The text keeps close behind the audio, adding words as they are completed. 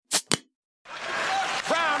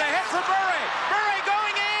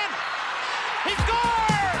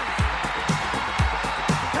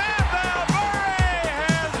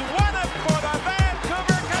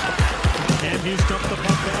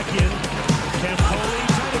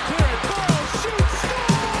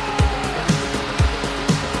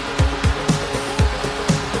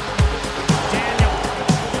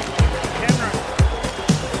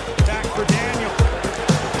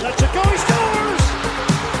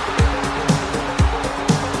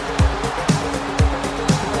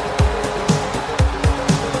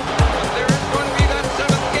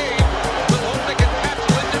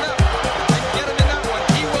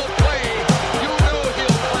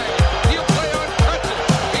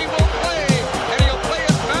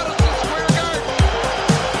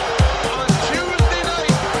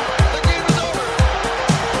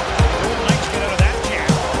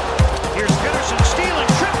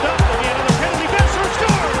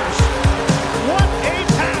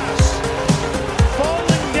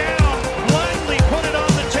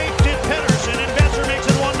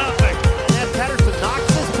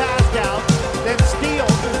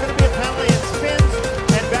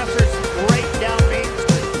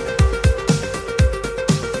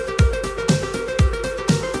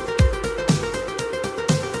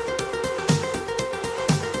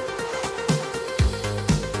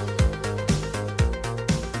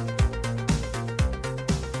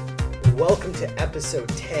welcome to episode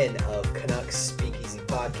 10 of Canucks Speakeasy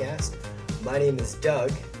Podcast. My name is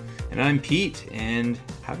Doug. And I'm Pete, and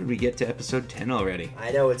how did we get to episode 10 already?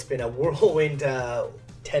 I know, it's been a whirlwind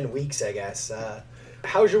 10 weeks, I guess.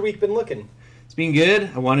 How's your week been looking? It's been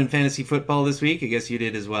good. I won in fantasy football this week. I guess you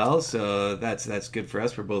did as well, so that's good for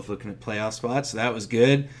us. We're both looking at playoff spots, so that was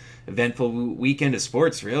good. Eventful weekend of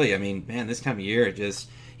sports, really. I mean, man, this time of year,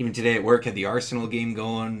 even today at work, had the Arsenal game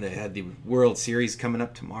going. They had the World Series coming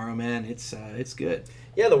up tomorrow, man. It's good.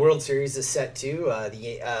 Yeah, the World Series is set too.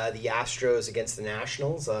 The Astros against the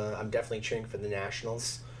Nationals. I'm definitely cheering for the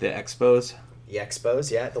Nationals. The Expos. The Expos,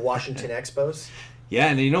 yeah. The Washington Expos. Yeah,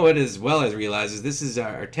 and you know what, as well as realizes, this is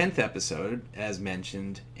our 10th episode, as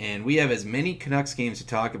mentioned, and we have as many Canucks games to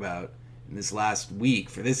talk about in this last week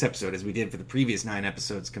for this episode as we did for the previous 9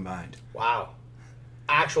 episodes combined. Wow.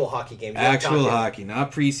 Actual hockey games. Actual hockey,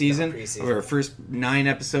 not preseason. Not preseason. Over our first 9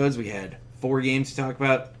 episodes, we had 4 games to talk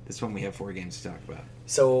about. This one we have 4 games to talk about.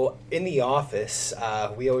 So, in the office,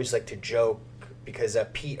 we always like to joke because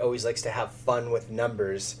Pete always likes to have fun with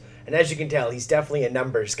numbers. And as you can tell, he's definitely a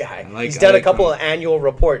numbers guy. He's done a couple of annual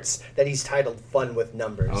reports that he's titled "Fun with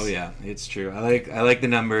Numbers." Oh yeah, it's true. I like the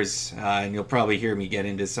numbers, and you'll probably hear me get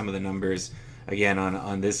into some of the numbers again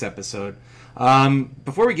on this episode.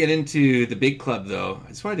 Before we get into the big club, though, I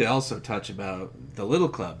just wanted to also touch about the little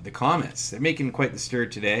club, the Comets. They're making quite the stir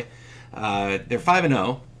today. They're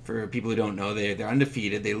 5-0. For people who don't know, they're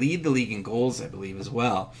undefeated. They lead the league in goals, I believe, as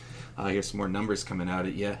well. Here's some more numbers coming out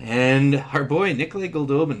at you. And our boy, Nikolai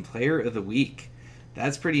Goldobin, Player of the Week.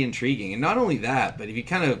 That's pretty intriguing. And not only that, but if you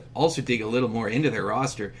kind of also dig a little more into their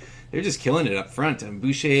roster, they're just killing it up front. And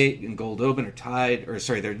Boucher and Goldobin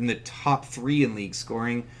are they're in the top 3 in league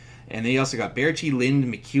scoring. And they also got Baertschi, Lind,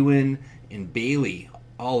 McEwen, and Bailey,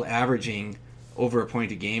 all averaging over a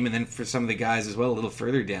point a game. And then for some of the guys as well, a little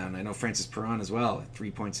further down, I know Francis Perron as well, 3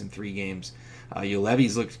 points in 3 games.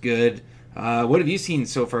 Juolevi's looked good. What have you seen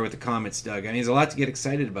so far with the Comets, Doug? I mean, there's a lot to get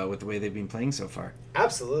excited about with the way they've been playing so far.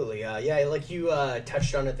 Absolutely. Yeah, like you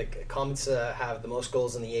touched on it, the Comets have the most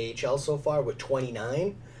goals in the AHL so far with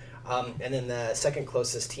 29. And then the second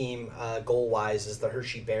closest team goal-wise is the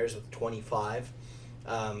Hershey Bears with 25.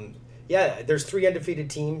 There's 3 undefeated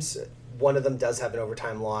teams. One of them does have an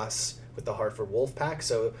overtime loss with the Hartford Wolfpack.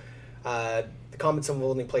 So the Comets have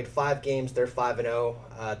only played 5 games. They're 5-0.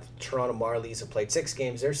 The Toronto Marlies have played 6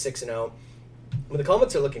 games. They're 6-0. Well, the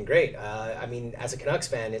Comets are looking great. I mean, as a Canucks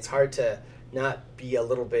fan, it's hard to not be a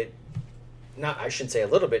little bit, I shouldn't say a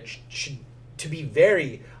little bit, to be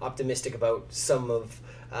very optimistic about some of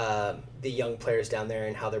the young players down there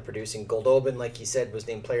and how they're producing. Goldobin, like you said, was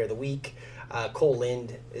named Player of the Week. Cole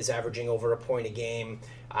Lind is averaging over a point a game.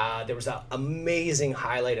 There was an amazing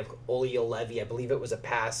highlight of Olli Juolevi. I believe it was a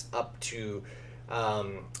pass up to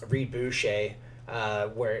Reed Boucher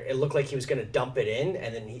where it looked like he was going to dump it in,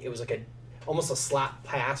 and then it was like almost a slap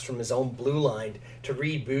pass from his own blue line to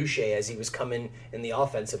Reed Boucher as he was coming in the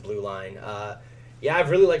offensive blue line. I've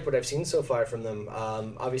really liked what I've seen so far from them.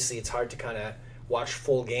 Obviously, it's hard to kind of watch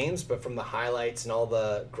full games, but from the highlights and all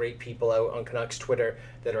the great people out on Canucks Twitter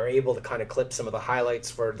that are able to kind of clip some of the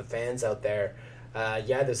highlights for the fans out there,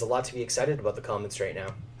 there's a lot to be excited about the Comets right now.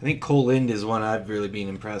 I think Cole Lind is one I've really been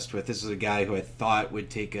impressed with. This is a guy who I thought would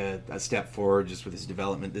take a step forward just with his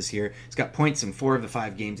development this year. He's got points in 4 of the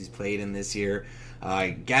 5 games he's played in this year.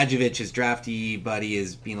 Gadjevich, his drafty buddy,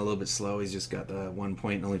 is being a little bit slow. He's just got 1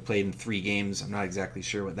 point and only played in 3 games. I'm not exactly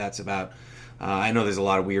sure what that's about. I know there's a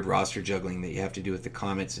lot of weird roster juggling that you have to do with the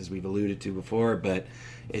Comets, as we've alluded to before, but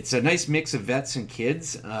it's a nice mix of vets and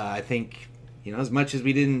kids. I think, as much as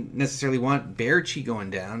we didn't necessarily want Baertschi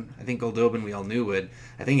going down, I think Goldobin we all knew would.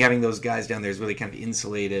 I think having those guys down there has really kind of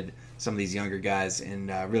insulated some of these younger guys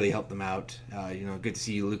and really helped them out. Good to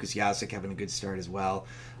see Lucas Jasek having a good start as well.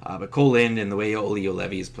 But Cole Lind and the way Olli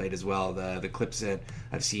Juolevi has played as well, the clips that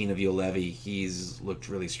I've seen of Juolevi, he's looked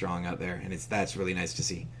really strong out there, and that's really nice to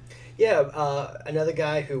see. Yeah, another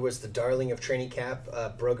guy who was the darling of training camp,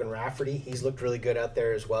 Brogan Rafferty. He's looked really good out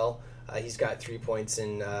there as well. He's got 3 points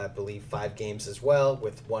in, I believe, 5 games as well,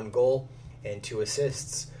 with 1 goal and 2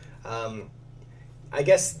 assists. I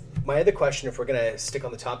guess my other question, if we're going to stick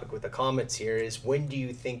on the topic with the Comets here, is when do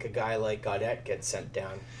you think a guy like Gaudette gets sent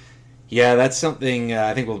down? Yeah, that's something,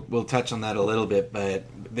 I think we'll touch on that a little bit, but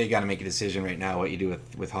they got to make a decision right now what you do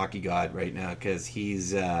with Hockey God right now, because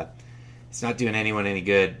he's... it's not doing anyone any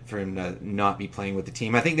good for him to not be playing with the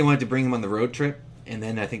team. I think they wanted to bring him on the road trip, and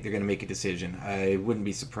then I think they're going to make a decision. I wouldn't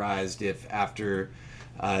be surprised if after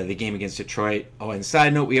the game against Detroit... Oh, and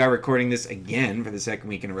side note, we are recording this again for the second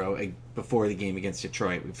week in a row before the game against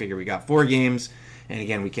Detroit. We figure we got 4 games, and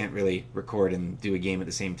again, we can't really record and do a game at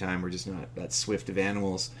the same time. We're just not that swift of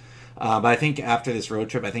animals. But I think after this road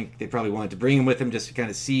trip, I think they probably wanted to bring him with them just to kind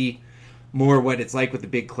of see more what it's like with the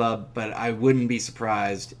big club. But I wouldn't be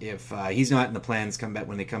surprised if he's not in the plans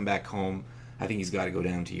when they come back home. I think he's got to go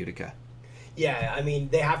down to Utica. Yeah, I mean,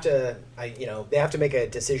 they have to make a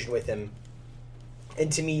decision with him.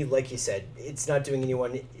 And to me, like you said, it's not doing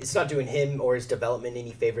him or his development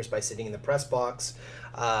any favors by sitting in the press box.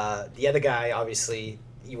 The other guy, obviously,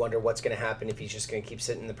 you wonder what's going to happen if he's just going to keep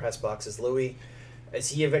sitting in the press box. Is Louis? Is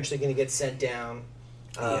he eventually going to get sent down?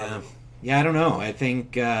 Yeah, I don't know. I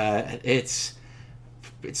think it's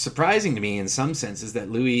surprising to me in some senses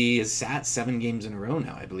that Louis has sat 7 games in a row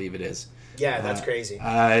now. I believe it is. Yeah, that's crazy.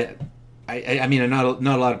 I mean, not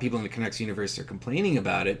a lot of people in the Canucks universe are complaining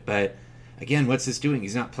about it, but again, what's this doing?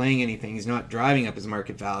 He's not playing anything. He's not driving up his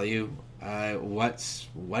market value. What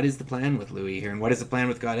is the plan with Louis here, and what is the plan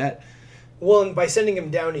with Gaudette? Well, and by sending him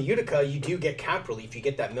down to Utica, you do get cap relief. You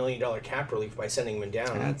get that $1 million cap relief by sending him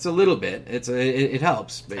down. That's a little bit. It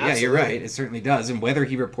helps, but Absolutely. Yeah, you're right. It certainly does. And whether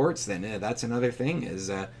he reports, then that's another thing.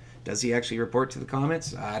 Does he actually report to the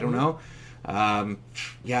Comets? I don't know.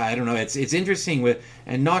 Yeah, I don't know. It's interesting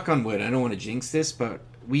and knock on wood. I don't want to jinx this, but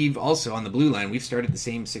we've also on the blue line we've started the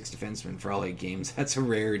same 6 defensemen for all 8 games. That's a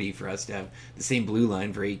rarity for us to have the same blue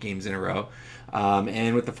line for 8 games in a row.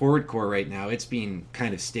 And with the forward core right now, it's being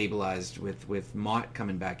kind of stabilized with Mott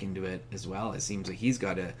coming back into it as well. It seems like he's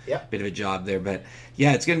got a bit of a job there. But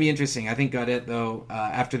yeah, it's going to be interesting. I think Gaudette, though,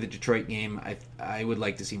 after the Detroit game, I would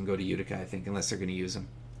like to see him go to Utica, I think, unless they're going to use him.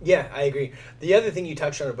 Yeah, I agree. The other thing you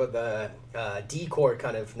touched on about the D-core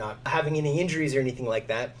kind of not having any injuries or anything like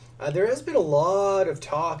that, there has been a lot of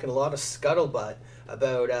talk and a lot of scuttlebutt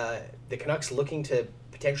about the Canucks looking to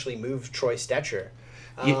potentially move Troy Stecher.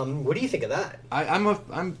 What do you think of that?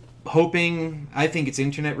 I'm hoping. I think it's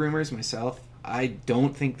internet rumors myself. I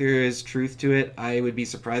don't think there is truth to it. I would be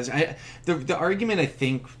surprised. The argument I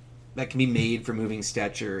think that can be made for moving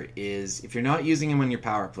Stecher is if you're not using him on your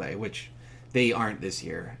power play, which they aren't this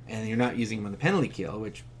year, and you're not using him on the penalty kill,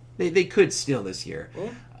 which they could still this year,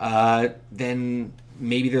 then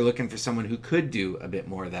maybe they're looking for someone who could do a bit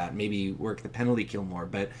more of that, maybe work the penalty kill more.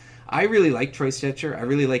 But I really like Troy Stecher. I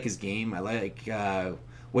really like his game. I like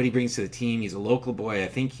what he brings to the team. He's a local boy. I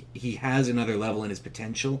think he has another level in his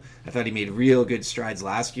potential. I thought he made real good strides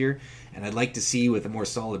last year, and I'd like to see with a more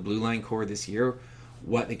solid blue line core this year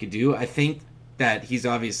what they could do. I think that he's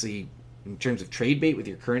obviously, in terms of trade bait with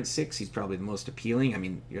your current 6, he's probably the most appealing. I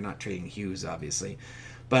mean, you're not trading Hughes, obviously.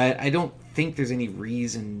 But I don't think there's any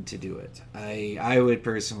reason to do it. I would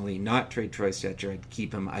personally not trade Troy Stecher. I'd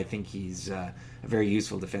keep him. I think he's a very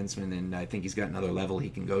useful defenseman, and I think he's got another level he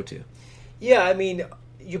can go to. Yeah, I mean,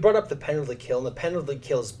 you brought up the penalty kill, and the penalty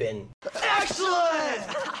kill's been excellent!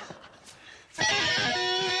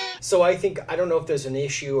 So I don't know if there's an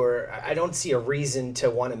issue, or I don't see a reason to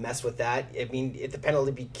want to mess with that. I mean, if the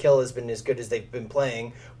penalty kill has been as good as they've been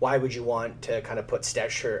playing, why would you want to kind of put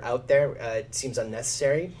Stecher out there? It seems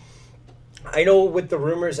unnecessary. I know with the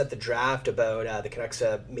rumors at the draft about the Canucks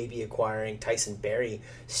maybe acquiring Tyson Barrie,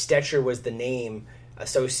 Stecher was the name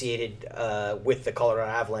associated with the Colorado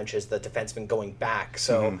Avalanche as the defenseman going back.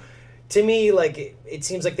 So to me, like, it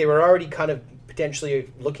seems like they were already kind of potentially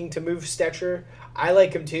looking to move Stecher. I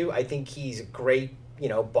like him too. I think he's a great,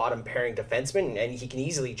 bottom pairing defenseman, and he can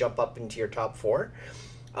easily jump up into your top 4.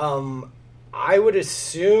 I would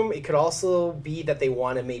assume it could also be that they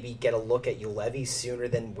want to maybe get a look at Julevi sooner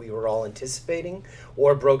than we were all anticipating,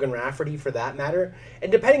 or Brogan Rafferty for that matter.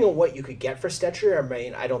 And depending on what you could get for Stecher, I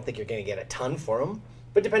mean, I don't think you're going to get a ton for him,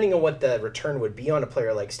 but depending on what the return would be on a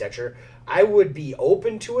player like Stecher, I would be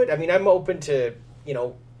open to it. I mean, I'm open to,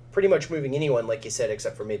 pretty much moving anyone, like you said,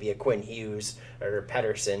 except for maybe a Quinn Hughes or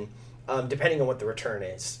Pettersson, depending on what the return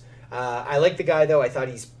is. I like the guy, though. I thought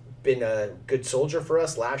he's been a good soldier for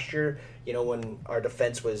us last year. When our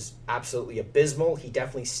defense was absolutely abysmal, he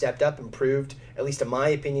definitely stepped up and proved, at least in my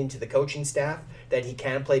opinion, to the coaching staff, that he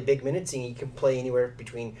can play big minutes, and he can play anywhere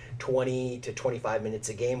between 20 to 25 minutes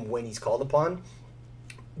a game when he's called upon.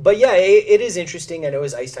 But yeah, it is interesting. I know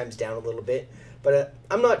his ice time's down a little bit, but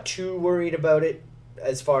I'm not too worried about it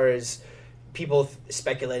as far as people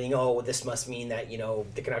speculating, this must mean that,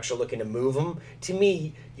 the Canucks are looking to move him. To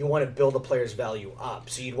me, you want to build a player's value up,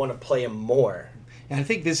 so you'd want to play him more. And I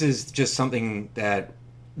think this is just something that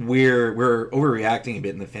we're overreacting a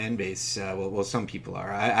bit in the fan base. Well, some people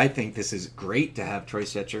are. I think this is great to have Troy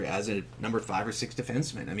Stecher as a number 5 or 6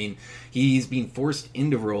 defenseman. I mean, he's been forced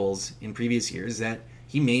into roles in previous years that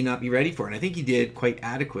he may not be ready for. And I think he did quite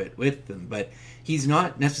adequate with them. But he's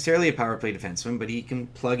not necessarily a power play defenseman, but he can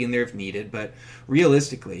plug in there if needed. But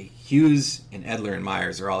realistically, Hughes and Edler and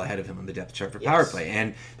Myers are all ahead of him on the depth chart for power play.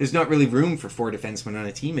 And there's not really room for 4 defensemen on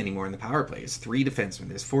a team anymore in the power play. It's 3 defensemen.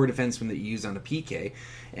 There's 4 defensemen that you use on a PK.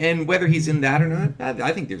 And whether he's in that or not,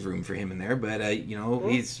 I think there's room for him in there. But,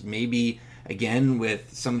 he's maybe, again,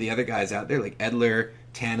 with some of the other guys out there, like Edler,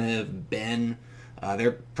 Tanev, Ben,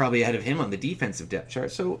 they're probably ahead of him on the defensive depth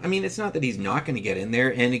chart. So, I mean, it's not that he's not going to get in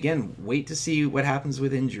there. And again, wait to see what happens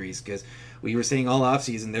with injuries, because we were saying all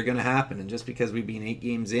offseason they're going to happen. And just because we've been 8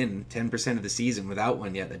 games in, 10% of the season without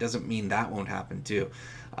one yet, that doesn't mean that won't happen too.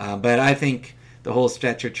 But I think the whole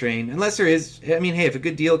Stecher train, unless there is, I mean, hey, if a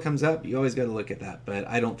good deal comes up, you always got to look at that. But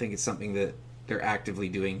I don't think it's something that they're actively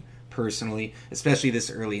doing personally, especially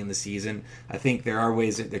this early in the season. I think there are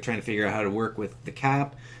ways that they're trying to figure out how to work with the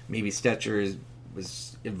cap. Maybe Stecher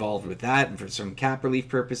was involved with that and for some cap relief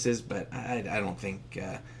purposes, but I don't think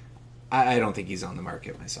I don't think he's on the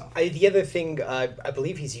market myself. The other thing, I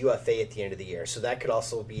believe he's UFA at the end of the year, so that could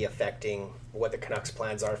also be affecting what the Canucks'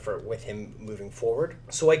 plans are with him moving forward.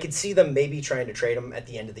 So I could see them maybe trying to trade him at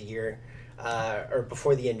the end of the year, or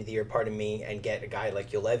before the end of the year, pardon me, and get a guy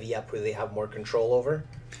like Juolevi up who they have more control over.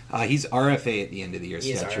 He's RFA at the end of the year,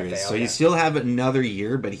 Stecher is. So okay. you still have another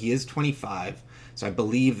year, but he is 25. So I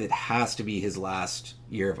believe it has to be his last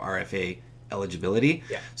year of RFA eligibility.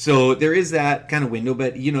 Yeah. So there is that kind of window,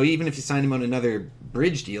 but even if you sign him on another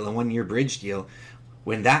bridge deal, a 1-year bridge deal,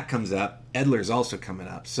 when that comes up, Edler's also coming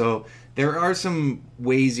up. So there are some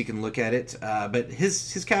ways you can look at it, but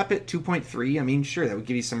his cap at 2.3, I mean, sure, that would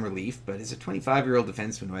give you some relief, but as a 25-year-old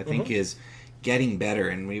defenseman who I think is getting better,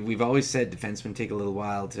 and we've always said defensemen take a little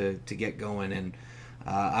while to get going, and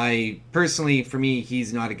I personally, for me,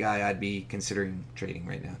 he's not a guy I'd be considering trading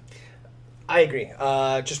right now. I agree.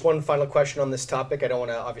 Just one final question on this topic. I don't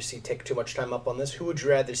want to obviously take too much time up on this. Who would you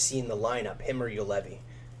rather see in the lineup, him or Juolevi?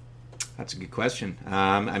 That's a good question.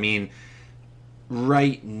 I mean,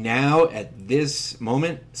 right now, at this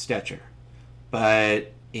moment, Stecher.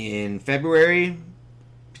 But in February,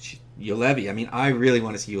 Juolevi. I mean, I really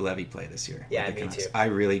want to see Juolevi play this year. Yeah, me too. I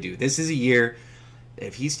really do. This is a year,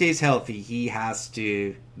 if he stays healthy, he has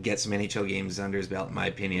to get some NHL games under his belt, in my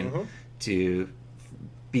opinion, to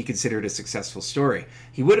be considered a successful story.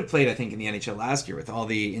 He would have played, I think, in the NHL last year with all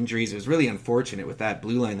the injuries. It was really unfortunate with that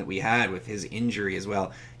blue line that we had with his injury as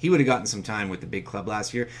well. He would have gotten some time with the big club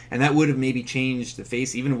last year, and that would have maybe changed the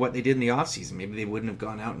face even of what they did in the offseason. Maybe they wouldn't have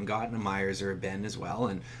gone out and gotten a Myers or a Ben as well,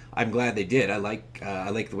 and I'm glad they did. I like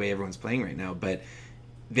the way everyone's playing right now, but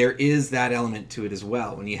there is that element to it as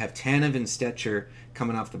well. When you have Tanev and Stecher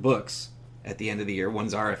coming off the books at the end of the year,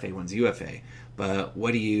 one's RFA, one's UFA. But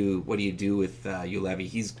what do you do with Juolevi?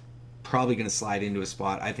 He's probably going to slide into a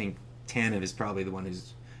spot. I think Tanev is probably the one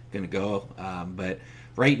who's going to go. But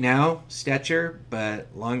right now, Stecher, but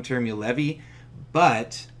long-term Juolevi.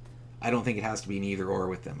 But I don't think it has to be an either-or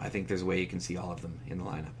with them. I think there's a way you can see all of them in the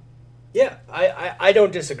lineup. Yeah, I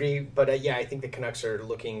don't disagree. But I think the Canucks are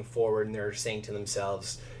looking forward and they're saying to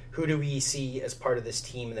themselves, who do we see as part of this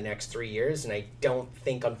team in the next 3 years? And I don't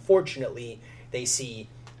think, unfortunately, they see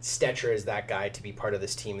Stecher as that guy to be part of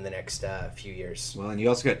this team in the next few years. Well, and you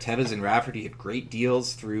also got Tevez and Rafferty at great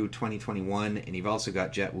deals through 2021, and you've also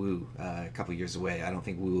got Jet Wu a couple years away. I don't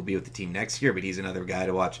think Wu will be with the team next year, but he's another guy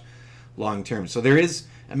to watch long term. So there is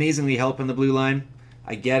amazingly help in the blue line.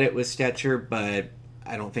 I get it with Stecher, but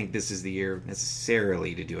I don't think this is the year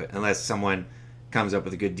necessarily to do it, unless someone comes up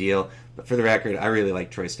with a good deal. But for the record, I really like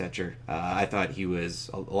Troy Stecher. I thought he was,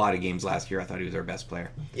 a lot of games last year, I thought he was our best player.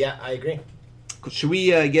 Yeah, I agree. Should we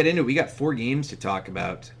get into it? We got 4 games to talk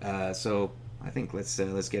about, so I think let's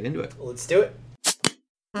get into it. Let's do it.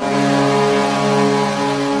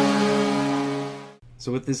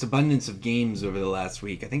 So with this abundance of games over the last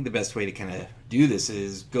week, I think the best way to kind of do this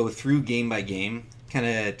is go through game by game, kind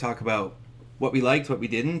of talk about what we liked, what we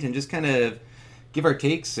didn't, and just kind of give our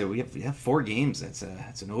takes. So we have 4 games. That's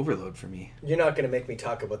an overload for me. You're not going to make me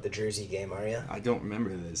talk about the Jersey game, are you? I don't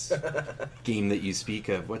remember this game that you speak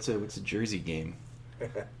of. What's a Jersey game?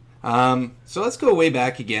 So let's go way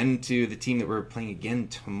back again to the team that we're playing again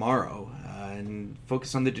tomorrow, and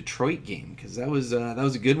focus on the Detroit game, because that was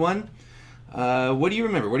a good one. What do you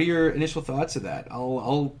remember? What are your initial thoughts of that?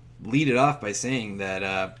 I'll lead it off by saying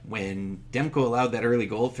that when Demko allowed that early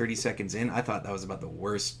goal 30 seconds in, I thought that was about the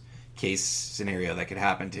worst case scenario that could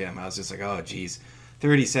happen to him. I was just like, oh geez,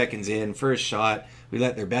 30 seconds in, first shot, we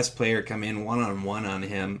let their best player come in one-on-one on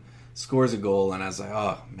him, scores a goal, and I was like,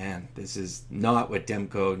 oh man, this is not what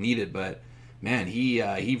Demko needed. But man,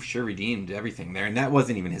 he sure redeemed everything there, and that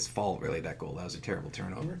wasn't even his fault, really. That goal, that was a terrible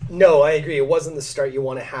turnover. No, I agree. It wasn't the start you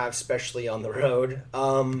want to have, especially on the road,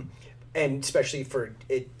 and especially for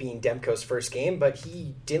it being Demko's first game. But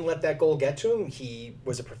he didn't let that goal get to him. He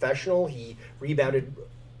was a professional. He rebounded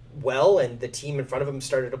well, and the team in front of him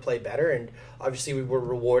started to play better. And obviously, we were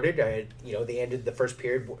rewarded. They ended the first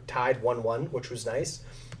period tied 1-1, which was nice.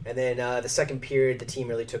 And then the second period, the team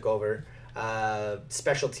really took over.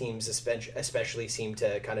 Special teams especially seemed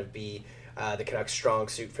to kind of be the Canucks' strong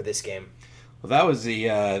suit for this game. Well, that was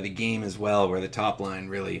the game as well where the top line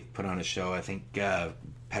really put on a show. I think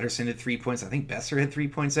Pettersson had 3 points. I think Besser had 3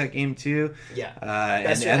 points that game too. Yeah,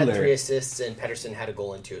 Besser had 3 assists, and Pettersson had a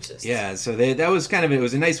goal and 2 assists. Yeah, so that was it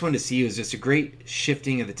was a nice one to see. It was just a great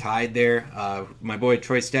shifting of the tide there. My boy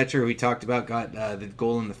Troy Stetcher, who we talked about, got the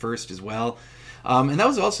goal in the first as well. And that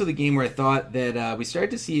was also the game where I thought that we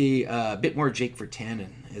started to see a bit more Jake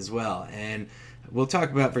Virtanen as well. And we'll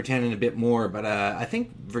talk about Virtanen a bit more, but I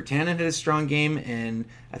think Virtanen had a strong game, and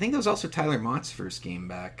I think that was also Tyler Mott's first game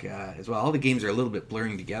back as well. All the games are a little bit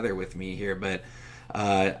blurring together with me here, but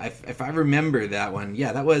if I remember that one,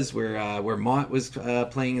 yeah, that was where Mott was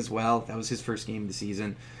playing as well. That was his first game of the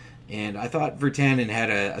season. And I thought Virtanen had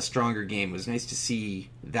a stronger game. It was nice to see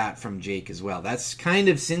that from Jake as well. That's kind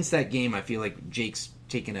of, since that game, I feel like Jake's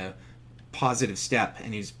taken a positive step,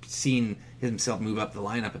 and he's seen himself move up the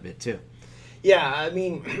lineup a bit too. Yeah, I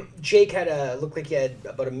mean, Jake looked like he had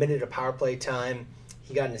about a minute of power play time.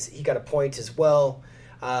 He got a point as well.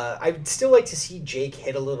 I'd still like to see Jake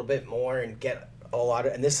hit a little bit more and get a lot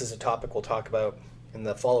of, and this is a topic we'll talk about in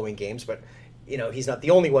the following games, but he's not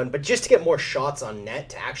the only one, but just to get more shots on net,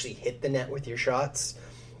 to actually hit the net with your shots.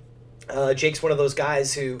 Jake's one of those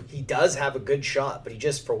guys who, he does have a good shot, but he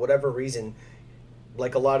just, for whatever reason,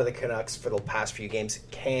 like a lot of the Canucks for the past few games,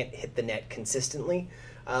 can't hit the net consistently.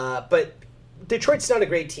 But Detroit's not a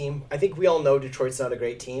great team. I think we all know Detroit's not a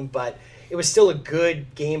great team, but it was still a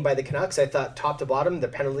good game by the Canucks. I thought top to bottom, the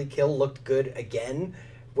penalty kill looked good again,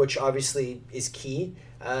 which obviously is key.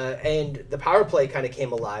 And the power play kind of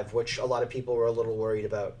came alive, which a lot of people were a little worried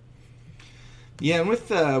about. Yeah, and with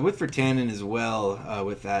Virtanen as well,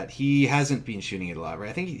 with that, he hasn't been shooting it a lot, right?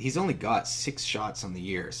 I think he's only got 6 shots on the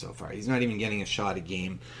year so far. He's not even getting a shot a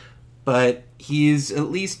game. But he's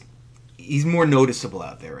more noticeable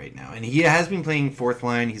out there right now. And he has been playing fourth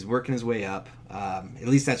line. He's working his way up. At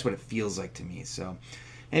least that's what it feels like to me. So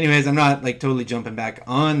anyways, I'm not totally jumping back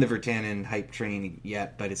on the Virtanen hype train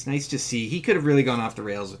yet, but it's nice to see. He could have really gone off the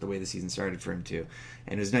rails with the way the season started for him too.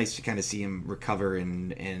 And it was nice to kind of see him recover,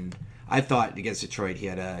 and I thought against Detroit he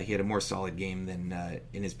had a more solid game than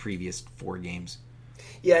in his previous 4 games.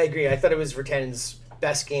 Yeah, I agree. I thought it was Virtanen's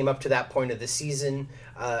best game up to that point of the season.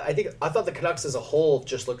 I thought the Canucks as a whole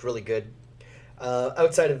just looked really good.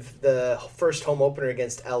 Outside of the first home opener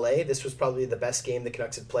against LA, this was probably the best game the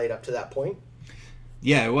Canucks had played up to that point.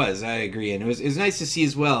 Yeah, it was. I agree. And it was nice to see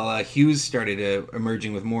as well. Hughes started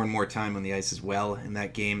emerging with more and more time on the ice as well in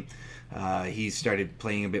that game. He started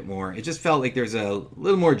playing a bit more. It just felt like there's a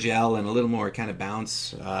little more gel and a little more kind of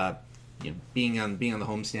bounce. Being on the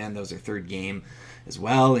homestand, that was their 3rd game as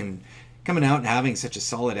well. And coming out and having such a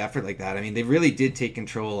solid effort like that, I mean, they really did take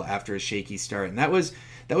control after a shaky start. And that was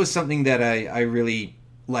something that I really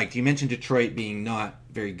liked. You mentioned Detroit being not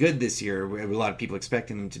very good this year. A lot of people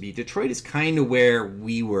expecting them to be. Detroit is kind of where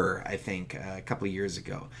we were, I think, a couple of years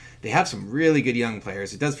ago. They have some really good young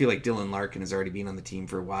players. It does feel like Dylan Larkin has already been on the team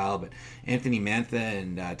for a while, but Anthony Mantha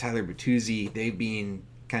and Tyler Bertuzzi, they've been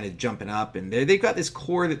kind of jumping up, and they've got this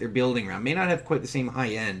core that they're building around. May not have quite the same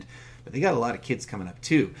high end, but they got a lot of kids coming up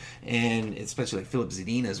too, and especially like Philip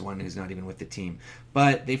Zadina is one who's not even with the team.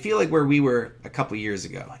 But they feel like where we were a couple of years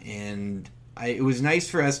ago, and it was nice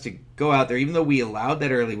for us to go out there, even though we allowed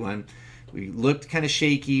that early one. We looked kind of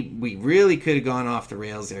shaky. We really could have gone off the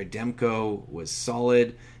rails there. Demko was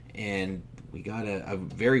solid, and we got a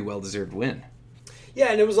very well-deserved win.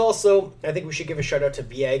 Yeah, and it was also, I think we should give a shout-out to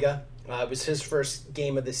Biega. It was his first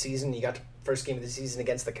game of the season. He got the first game of the season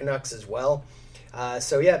against the Canucks as well.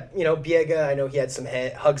 Biega, I know he had some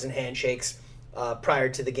hugs and handshakes prior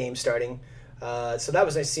to the game starting. So that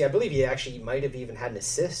was nice to see. I believe he actually might have even had an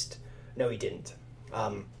assist. No, he didn't.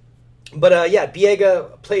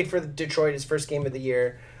 Biega played for Detroit his first game of the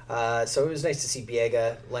year. So it was nice to see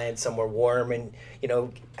Biega land somewhere warm and,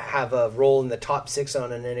 have a role in the top 6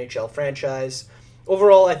 on an NHL franchise.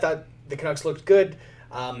 Overall, I thought the Canucks looked good.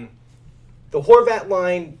 The Horvat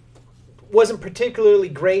line wasn't particularly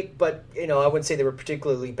great, but, I wouldn't say they were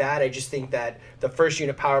particularly bad. I just think that the first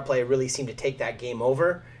unit power play really seemed to take that game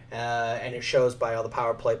over. And it shows by all the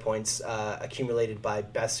power play points accumulated by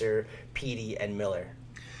Besser, Petey, and Miller.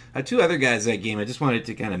 Two other guys that game I just wanted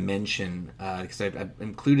to kind of mention because I've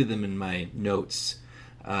included them in my notes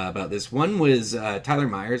about this. One was Tyler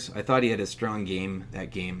Myers. I thought he had a strong game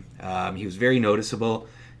that game. He was very noticeable,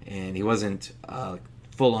 and he wasn't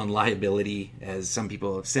full-on liability, as some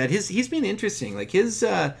people have said. He's been interesting. Like his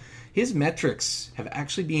metrics have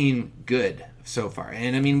actually been good so far.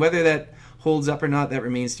 And I mean, whether that holds up or not, that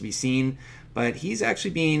remains to be seen. But he's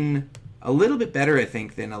actually been a little bit better, I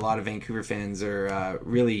think, than a lot of Vancouver fans are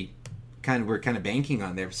really kind of banking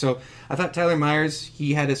on there. So I thought Tyler Myers,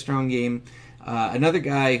 he had a strong game. Another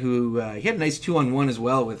guy who he had a nice 2-on-1 as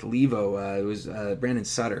well with Levo. It was Brandon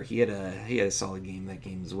Sutter. He had a solid game that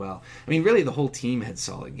game as well. I mean, really, the whole team had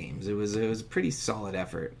solid games. It was a pretty solid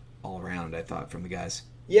effort all around, I thought, from the guys.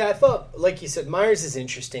 Yeah, I thought, like you said, Myers is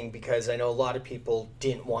interesting because I know a lot of people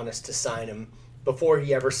didn't want us to sign him before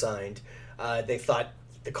he ever signed. They thought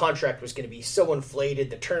the contract was going to be so inflated,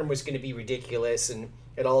 the term was going to be ridiculous, and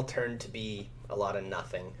it all turned to be a lot of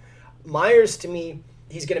nothing. Myers, to me,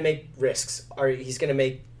 he's going to make risks, or he's going to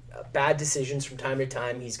make bad decisions from time to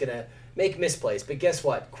time. He's going to make misplays. But guess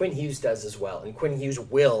what? Quinn Hughes does as well, and Quinn Hughes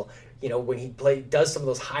will, when he does some of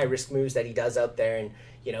those high-risk moves that he does out there, and,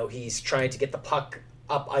 he's trying to get the puck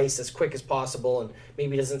up ice as quick as possible, and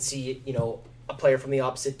maybe doesn't see, a player from the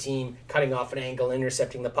opposite team cutting off an angle,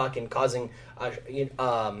 intercepting the puck, and causing a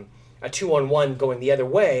 2-on-1 going the other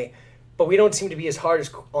way. But we don't seem to be as hard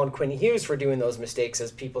as on Quinn Hughes for doing those mistakes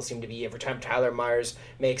as people seem to be. Every time Tyler Myers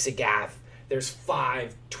makes a gaffe, there's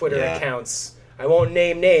 5 Twitter accounts. I won't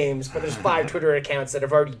name names, but there's 5 Twitter accounts that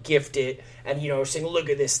have already gifted and, saying, look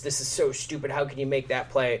at this. This is so stupid. How can you make that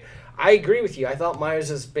play? I agree with you. I thought Myers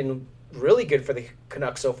has been really good for the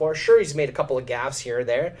Canucks so far. Sure, he's made a couple of gaffes here or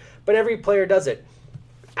there, but every player does it.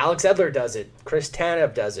 Alex Edler does it. Chris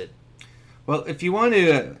Tanev does it. Well, if you want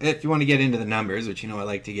to get into the numbers, which I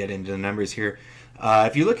like to get into the numbers here,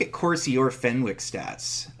 if you look at Corsi or Fenwick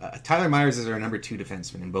stats, Tyler Myers is our number 2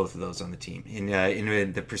 defenseman in both of those on the team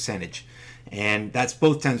in the percentage, and that's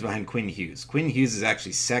both times behind Quinn Hughes. Quinn Hughes is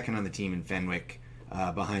actually second on the team in Fenwick.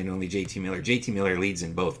 Behind only JT Miller. JT Miller leads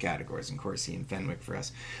in both categories, in Corsi and Fenwick for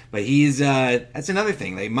us. But he's that's another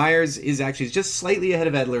thing. Like Myers is actually just slightly ahead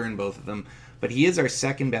of Edler in both of them, but he is our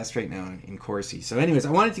second best right now in Corsi. So anyways, I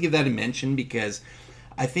wanted to give that a mention because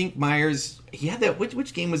I think Myers, he had that,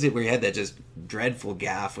 which game was it where he had that just dreadful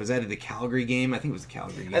gaffe? Was that at the Calgary game? I think it was the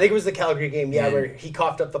Calgary game. I think it was the Calgary game, where he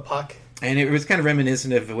coughed up the puck. And it was kind of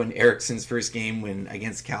reminiscent of when Eriksson's first game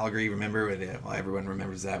against Calgary, remember? Everyone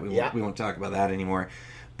remembers that. We won't talk about that anymore.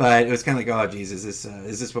 But it was kind of like, oh, geez,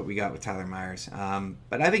 is this what we got with Tyler Myers?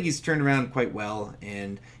 But I think he's turned around quite well,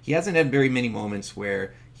 and he hasn't had very many moments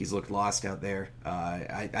where he's looked lost out there.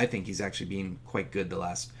 I think he's actually been quite good the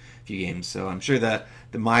last few games. So I'm sure the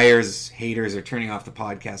Myers haters are turning off the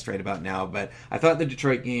podcast right about now. But I thought the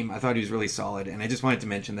Detroit game, I thought he was really solid. And I just wanted to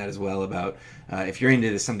mention that as well about if you're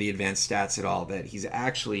into some of the advanced stats at all, that he's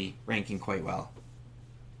actually ranking quite well.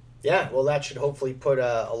 Yeah, well, that should hopefully put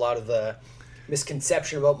a lot of the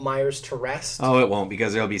misconception about Myers to rest. Oh, it won't,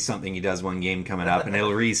 because there'll be something he does one game coming up, and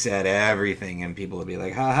it'll reset everything, and people will be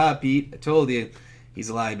like, ha ha, Pete, I told you. He's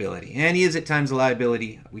a liability. And he is at times a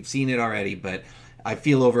liability. We've seen it already, but I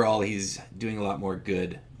feel overall he's doing a lot more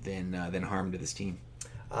good than harm to this team.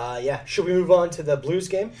 Should we move on to the Blues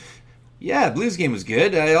game? Yeah, Blues game was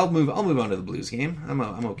good. I'll move on to the Blues game.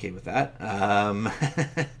 I'm okay with that.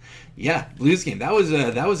 Blues game. That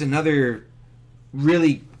was another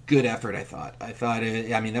really good effort, I thought. That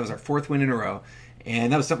was our 4th win in a row,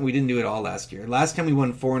 and that was something we didn't do at all last year. Last time we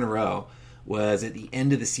won 4 in a row was at the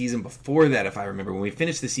end of the season before that, if I remember, when we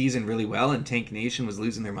finished the season really well and Tank Nation was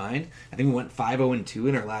losing their mind. I think we went 5-0-2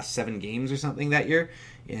 in our last 7 games or something that year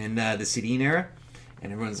in the Sedin era.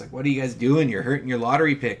 And everyone's like, what are you guys doing? You're hurting your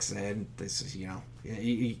lottery picks. And this is,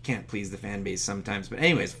 you can't please the fan base sometimes. But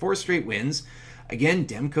anyways, 4 straight wins. Again,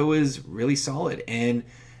 Demko is really solid. And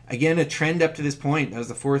again, a trend up to this point. That was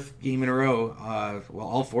the 4th game in a row.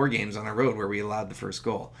 All 4 games on the road where we allowed the first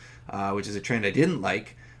goal, which is a trend I didn't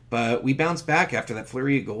like. But we bounced back after that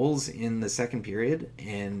flurry of goals in the second period,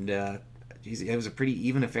 and it was a pretty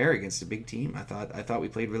even affair against a big team. I thought we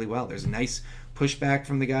played really well. There's a nice pushback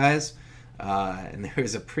from the guys, and there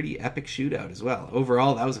was a pretty epic shootout as well.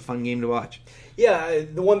 Overall, that was a fun game to watch. Yeah,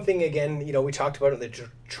 the one thing, again, we talked about it in the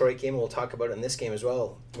Detroit game, and we'll talk about it in this game as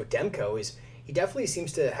well with Demko, is he definitely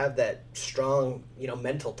seems to have that strong,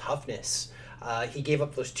 mental toughness. He gave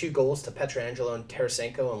up those 2 goals to Pietrangelo and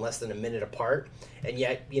Tarasenko in less than a minute apart, and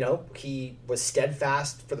yet, he was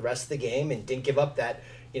steadfast for the rest of the game and didn't give up that,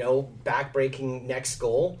 back-breaking next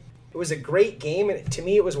goal. It was a great game, and to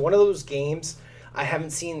me, it was one of those games I haven't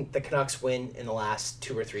seen the Canucks win in the last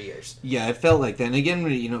 2 or 3 years. Yeah, it felt like that. And again,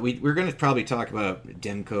 we're going to probably talk about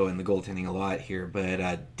Demko and the goaltending a lot here, but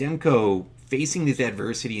Demko facing this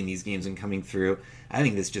adversity in these games and coming through, I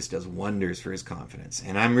think this just does wonders for his confidence.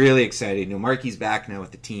 And I'm really excited. Markey's back now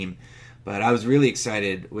with the team. But I was really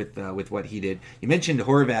excited with what he did. You mentioned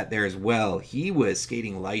Horvat there as well. He was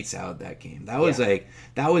skating lights out that game. That was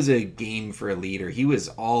a game for a leader. He was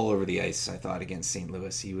all over the ice, I thought, against St.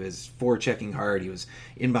 Louis. He was forechecking hard. He was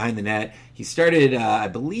in behind the net. He started, I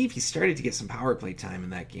believe, to get some power play time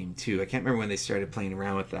in that game too. I can't remember when they started playing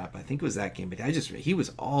around with that, but I think it was that game. But he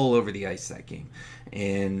was all over the ice that game,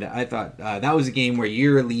 and I thought that was a game where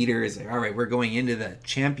you're a leader. Is like, all right, we're going into the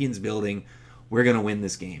Champions Building. We're going to win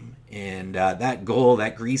this game. And that goal,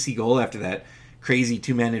 that greasy goal after that crazy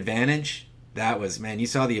two-man advantage, that was, man, you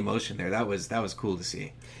saw the emotion there. That was cool to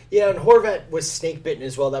see. Yeah, and Horvat was snake-bitten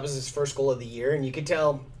as well. That was his first goal of the year. And you could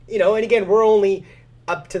tell, and again, we're only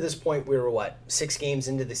up to this point, we were, 6 games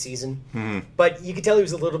into the season? Mm-hmm. But you could tell he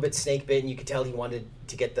was a little bit snake-bitten. You could tell he wanted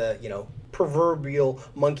to get the, proverbial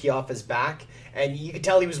monkey off his back. And you could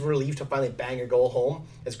tell he was relieved to finally bang a goal home,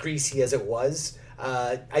 as greasy as it was.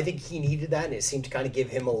 I think he needed that, and it seemed to kind of give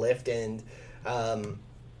him a lift. And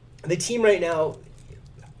the team right now,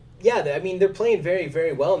 they're playing very,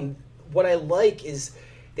 very well. And what I like is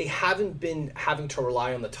they haven't been having to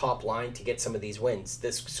rely on the top line to get some of these wins.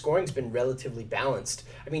 The scoring's been relatively balanced.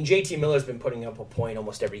 I mean, JT Miller's been putting up a point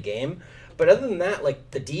almost every game. But other than that,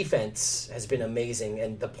 the defense has been amazing,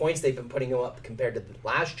 and the points they've been putting up compared to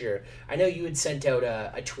last year. I know you had sent out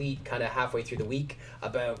a tweet kind of halfway through the week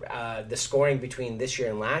about the scoring between this year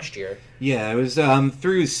and last year. Yeah, it was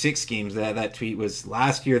through 6 games. That tweet was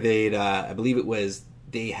last year. They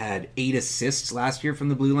had 8 assists last year from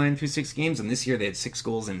the blue line through 6 games, and this year they had 6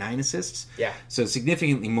 goals and 9 assists. Yeah. So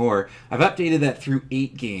significantly more. I've updated that through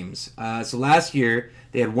 8 games. So last year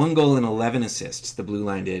they had 1 goal and 11 assists, the blue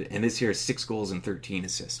line did, and this year 6 goals and 13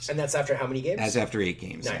 assists. And that's after how many games? That's after 8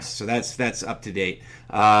 games. Nice. Yeah. So that's up to date.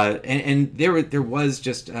 And there was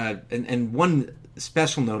just and one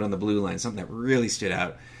special note on the blue line, something that really stood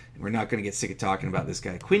out. We're not going to get sick of talking about this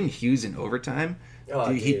guy, Quinn Hughes, in overtime.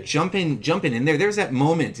 Oh, he jumping in there. There's that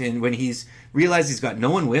moment, and when he's realized he's got no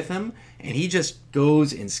one with him, and he just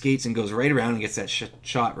goes and skates and goes right around and gets that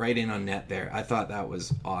shot right in on net there. I thought that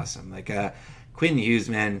was awesome. Quinn Hughes,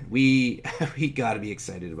 man, we got to be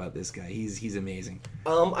excited about this guy. He's amazing.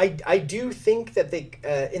 I do think that they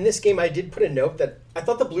in this game I did put a note that I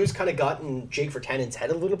thought the Blues kind of got in Jake Virtanen's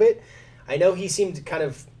head a little bit. I know he seemed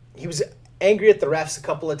he was angry at the refs a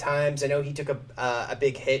couple of times. I know he took a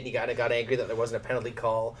big hit and he got angry that there wasn't a penalty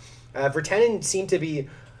call. Virtanen seemed to be,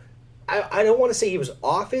 I don't want to say he was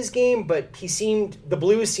off his game, but the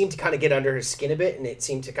Blues seemed to kind of get under his skin a bit, and it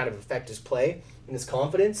seemed to kind of affect his play and his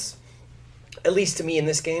confidence, at least to me in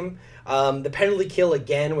this game. The penalty kill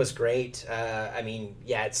again was great.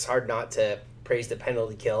 It's hard not to praise the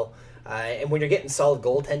penalty kill. And when you're getting solid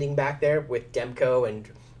goaltending back there with Demko and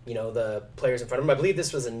the players in front of him. I believe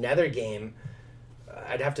this was another game.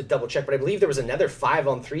 I'd have to double check, but I believe there was another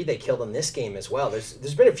 5-on-3 they killed in this game as well.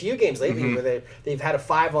 There's been a few games lately where they've had a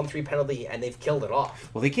 5-on-3 penalty and they've killed it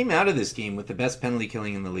off. Well, they came out of this game with the best penalty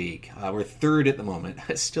killing in the league. We're 3rd at the moment.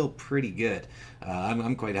 It's still pretty good.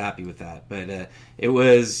 I'm quite happy with that. But it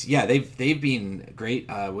was they've been great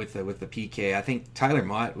with the PK. I think Tyler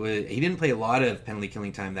Mott he didn't play a lot of penalty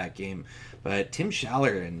killing time that game. But Tim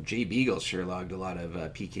Schaller and Jay Beagle sure logged a lot of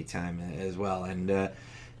PK time as well, and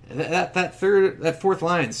that fourth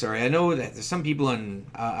line. Sorry, I know that there's some people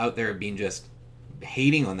out there have been just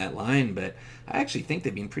hating on that line, but I actually think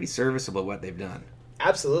they've been pretty serviceable at what they've done.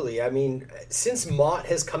 Absolutely. I mean, since Mott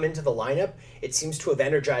has come into the lineup, it seems to have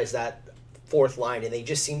energized that fourth line, and they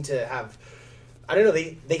just seem to have. I don't know.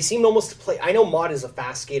 They seem almost to play. I know Mott is a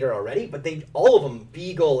fast skater already, but all of them,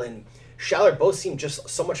 Beagle and Schaller, both seem just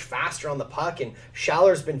so much faster on the puck, and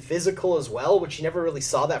Schaller's been physical as well, which you never really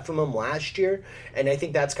saw that from him last year. And I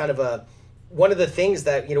think that's kind of one of the things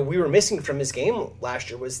that we were missing from his game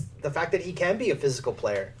last year was the fact that he can be a physical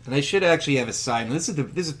player. And I should actually have a side. And this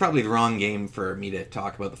is probably the wrong game for me to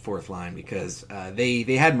talk about the fourth line because they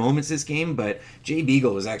had moments this game, but Jay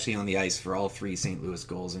Beagle was actually on the ice for all 3 St. Louis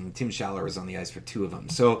goals, and Tim Schaller was on the ice for 2 of them.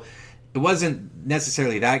 So it wasn't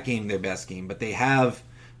necessarily that game their best game, but they have,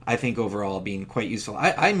 I think, overall being quite useful.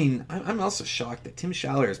 I'm also shocked that Tim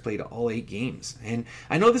Schaller has played all 8 games. And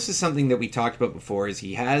I know this is something that we talked about before, is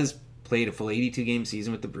he has played a full 82-game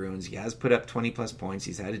season with the Bruins. He has put up 20-plus points.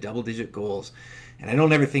 He's had double-digit goals. And I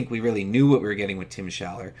don't ever think we really knew what we were getting with Tim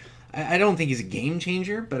Schaller. I don't think he's a game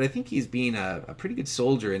changer, but I think he's been a pretty good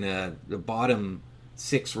soldier in the bottom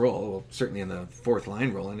 6 role, well, certainly in the fourth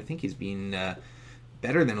line role. And I think he's been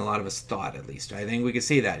better than a lot of us thought, at least. I think we could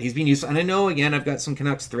say that. He's been useful. And I know, again, I've got some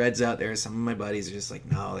Canucks threads out there. Some of my buddies are just like,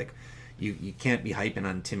 no, like, you can't be hyping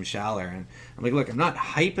on Tim Schaller. And I'm like, look, I'm not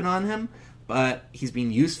hyping on him, but he's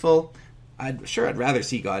been useful. I'd rather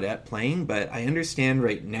see Gaudette playing, but I understand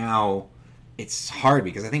right now it's hard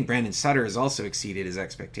because I think Brandon Sutter has also exceeded his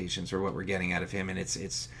expectations for what we're getting out of him. And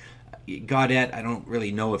it's Gaudette, I don't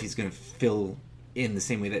really know if he's going to fill in the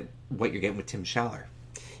same way that what you're getting with Tim Schaller.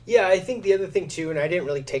 Yeah, I think the other thing too, and I didn't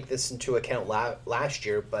really take this into account last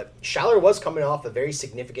year, but Schaller was coming off a very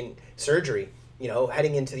significant surgery,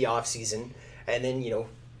 heading into the offseason. And then,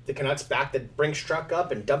 the Canucks backed the Brinks truck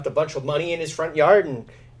up and dumped a bunch of money in his front yard. And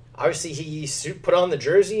obviously he put on the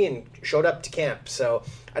jersey and showed up to camp. So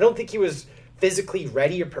I don't think he was physically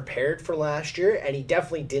ready or prepared for last year. And he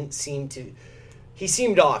definitely didn't seem to... He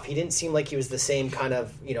seemed off. He didn't seem like he was the same kind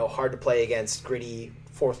of, hard to play against, gritty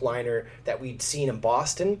fourth liner that we'd seen in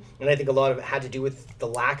Boston. And I think a lot of it had to do with the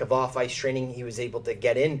lack of off-ice training he was able to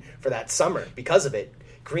get in for that summer because of it.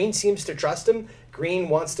 Green seems to trust him. Green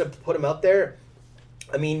wants to put him out there.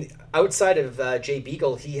 I mean, outside of Jay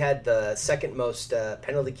Beagle, he had the second most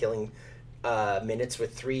penalty killing minutes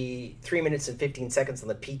with 3 minutes and 15 seconds on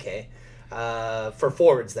the PK. For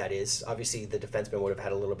forwards, that is. Obviously, the defenseman would have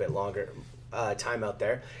had a little bit longer time out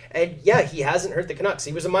there. And yeah, he hasn't hurt the Canucks.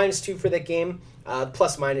 He was a -2 for that game.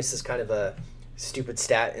 Plus minus is kind of a stupid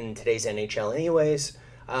stat in today's NHL anyways.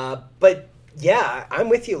 But yeah, I'm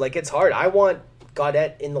with you. Like, it's hard. I want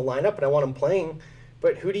Gaudette in the lineup and I want him playing.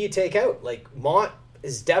 But who do you take out? Like, Mott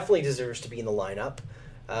definitely deserves to be in the lineup.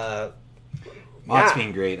 Mott's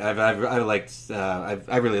been great.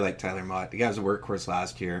 I really like Tyler Mott. The guy was a workhorse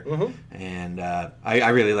last year, and I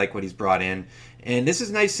really like what he's brought in. And this is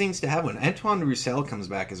nice things to have when Antoine Roussel comes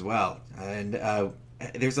back as well. And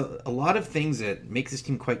there's a lot of things that make this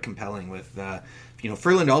team quite compelling. With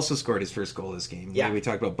Ferland also scored his first goal this game. Yeah, we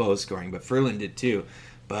talked about Bo scoring, but Ferland did too.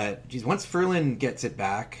 But geez, once Ferland gets it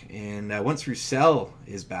back, and once Roussel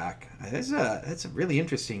is back, that's a really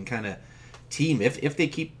interesting kind of team if they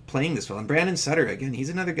keep playing this well. And Brandon Sutter, again, he's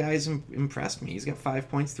another guy who's impressed me. He's got 5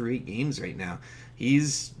 points through 8 games right now.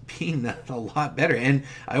 He's been a lot better. And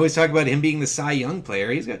I always talk about him being the Cy Young player.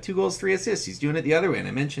 He's got 2 goals, 3 assists. He's doing it the other way. And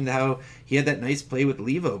I mentioned how he had that nice play with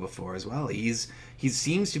Levo before as well. He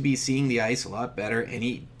seems to be seeing the ice a lot better, and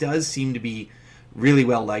he does seem to be really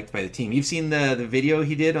well liked by the team. You've seen the video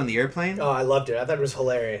he did on the airplane? Oh, I loved it. I thought it was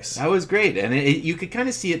hilarious. That was great, and you could kind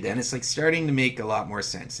of see it then. It's like starting to make a lot more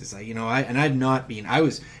sense. It's like, as you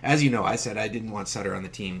know, I said I didn't want Sutter on the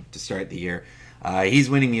team to start the year. He's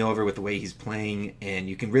winning me over with the way he's playing, and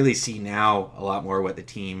you can really see now a lot more what the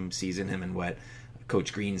team sees in him and what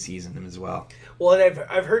Coach Green sees in him as well. Well, and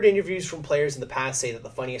I've heard interviews from players in the past say that the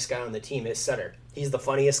funniest guy on the team is Sutter. He's the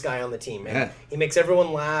funniest guy on the team. And he makes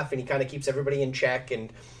everyone laugh, and he kind of keeps everybody in check.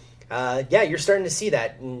 And you're starting to see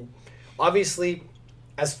that. And obviously,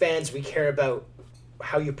 as fans, we care about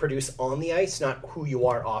how you produce on the ice, not who you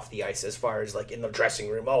are off the ice, as far as like in the dressing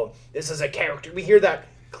room. Oh, this is a character. We hear that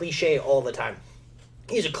cliche all the time.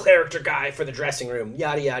 He's a character guy for the dressing room,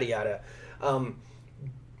 yada, yada, yada.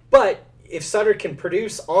 But if Sutter can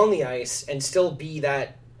produce on the ice and still be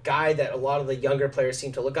that guy that a lot of the younger players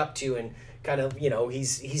seem to look up to, and kind of,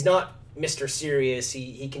 he's not Mr. Serious.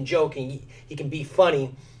 He can joke and he can be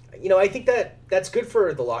funny. I think that's good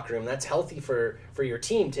for the locker room. That's healthy for your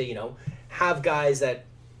team to, have guys that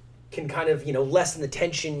can kind of, lessen the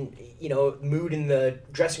tension, mood in the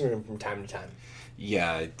dressing room from time to time.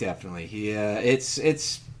 Yeah, definitely.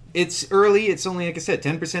 It's early. It's only, like I said,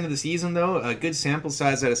 10% of the season, though. A good sample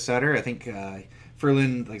size out of Sutter. I think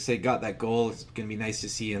Ferland, like I said, got that goal. It's going to be nice to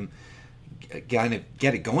see him kind of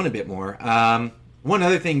get it going a bit more. One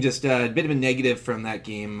other thing, just a bit of a negative from that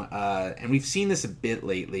game, and we've seen this a bit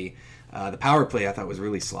lately. The power play, I thought, was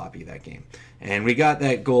really sloppy that game. And we got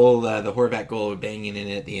that goal, the Horvat goal, banging in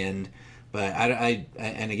at the end. But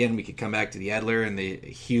and again, we could come back to the Edler and the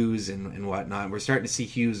Hughes and whatnot. We're starting to see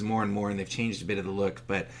Hughes more and more, and they've changed a bit of the look.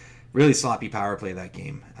 But really sloppy power play that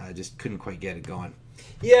game. Just couldn't quite get it going.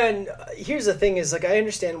 Yeah, and here's the thing is, like, I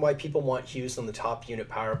understand why people want Hughes on the top unit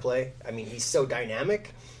power play. I mean, he's so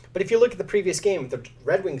dynamic. But if you look at the previous game, the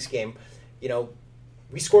Red Wings game,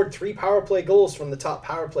 we scored 3 power play goals from the top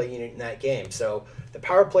power play unit in that game. So the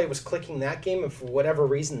power play was clicking that game, and for whatever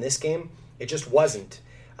reason, this game, it just wasn't.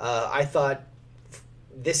 I thought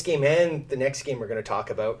this game and the next game we're going to talk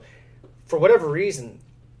about, for whatever reason,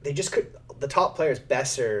 they just could. The top players,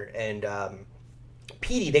 Besser and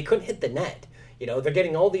Petey, they couldn't hit the net. They're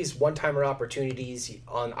getting all these one-timer opportunities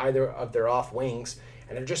on either of their off wings,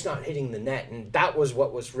 and they're just not hitting the net. And that was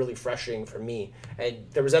what was really frustrating for me. And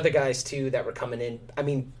there was other guys, too, that were coming in. I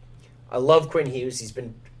mean, I love Quinn Hughes. He's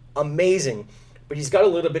been amazing, but he's got a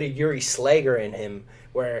little bit of Yuri Slager in him,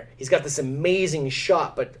 where he's got this amazing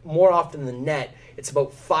shot, but more often than net, it's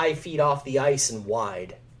about 5 feet off the ice and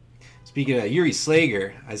wide. Speaking of Yuri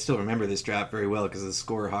Slager, I still remember this draft very well because of the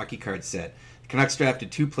Score hockey card set. The Canucks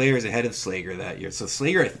drafted 2 players ahead of Slager that year. So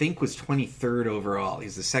Slager, I think, was 23rd overall.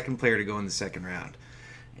 He's the second player to go in the second round.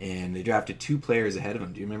 And they drafted 2 players ahead of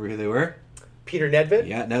him. Do you remember who they were? Peter Nedved?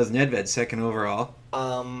 Yeah, that was Nedved, second overall.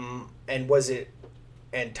 And was it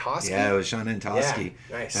Antosky? Yeah, it was Sean Antosky.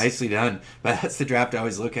 Yeah, nice. Nicely done. But that's the draft I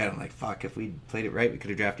always look at. I'm like, fuck, if we played it right, we could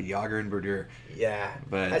have drafted Yager and Brodeur. Yeah.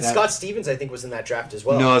 But Scott Stevens, I think, was in that draft as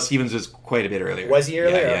well. No, Stevens was quite a bit earlier. Was he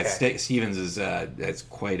earlier? Yeah, okay. Stevens is that's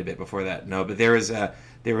quite a bit before that. No, but there was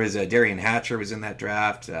Darian Hatcher was in that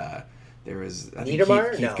draft. There was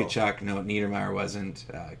Niedermeyer? Keith Kachuk. No, Niedermeyer wasn't.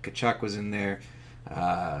 Kachuk was in there.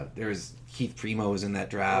 There was Keith Primo was in that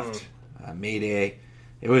draft. Mayday.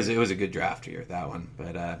 It was a good draft here, that one.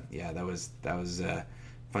 But that was a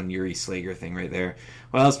fun Yuri Slager thing right there.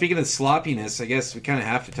 Well, speaking of sloppiness, I guess we kind of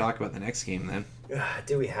have to talk about the next game then.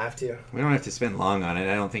 Do we have to? We don't have to spend long on it.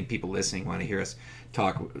 I don't think people listening want to hear us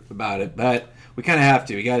talk about it, but we kind of have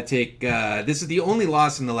to. We got to take. This is the only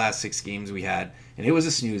loss in the last 6 games we had, and it was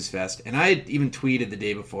a snooze fest. And I had even tweeted the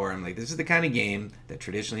day before. I'm like, this is the kind of game that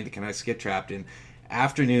traditionally the Canucks get trapped in.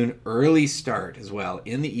 Afternoon, early start as well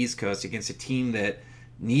in the East Coast against a team that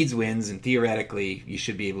needs wins and theoretically you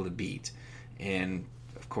should be able to beat. And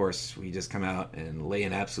of course, we just come out and lay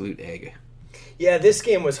an absolute egg. Yeah, this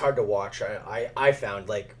game was hard to watch. I found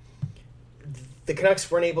like the Canucks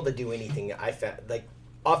weren't able to do anything. I found like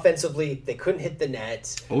offensively they couldn't hit the net.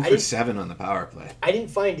 0 for 7 on the power play. I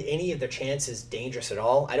didn't find any of their chances dangerous at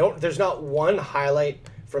all. There's not one highlight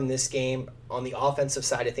from this game on the offensive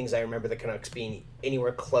side of things I remember the Canucks being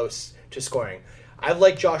anywhere close to scoring. I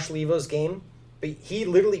like Josh Levo's game, but he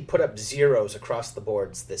literally put up zeros across the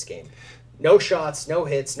boards this game. No shots, no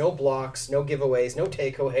hits, no blocks, no giveaways, no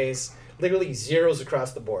takeaways. Literally zeros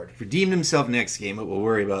across the board. Redeemed himself next game, but we'll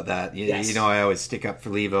worry about that. Yes. You know, I always stick up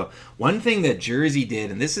for Levo. One thing that Jersey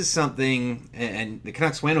did, and this is something, and the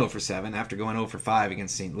Canucks went 0 for 7 after going 0 for 5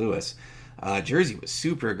 against St. Louis. Jersey was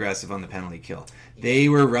super aggressive on the penalty kill. They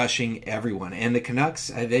were rushing everyone. And the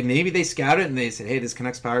Canucks, maybe they scouted and they said, hey, this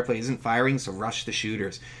Canucks power play isn't firing, so rush the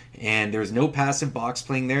shooters. And there was no passive box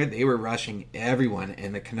playing there. They were rushing everyone,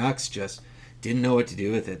 and the Canucks just didn't know what to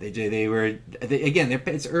do with it. Again,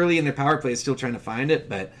 it's early in their power play, still trying to find it,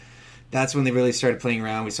 but that's when they really started playing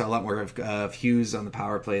around. We saw a lot more of Hughes on the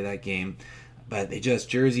power play that game. But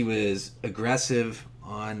Jersey was aggressive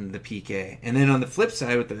on the PK. And then on the flip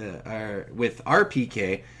side with our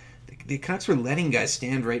PK, the Canucks were letting guys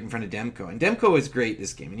stand right in front of Demko. And Demko was great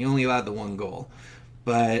this game, and he only allowed the 1 goal.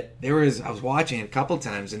 But I was watching it a couple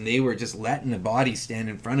times, and they were just letting the body stand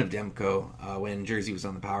in front of Demko when Jersey was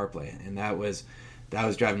on the power play, and that was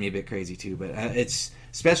driving me a bit crazy too. But it's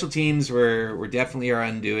special teams were definitely our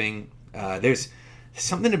undoing. There's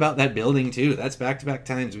something about that building too. That's back-to-back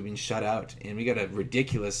times we've been shut out, and we got a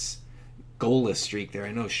ridiculous goalless streak there.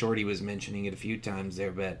 I know Shorty was mentioning it a few times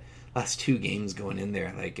there, but last 2 games going in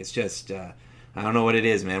there, like it's just I don't know what it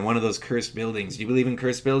is, man. One of those cursed buildings. Do you believe in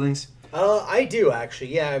cursed buildings? I do,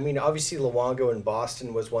 actually. Yeah, I mean, obviously Luongo in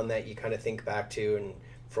Boston was one that you kind of think back to, and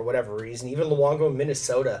for whatever reason, even Luongo in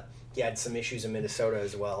Minnesota, he had some issues in Minnesota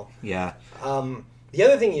as well. Yeah. The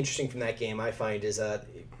other thing interesting from that game I find is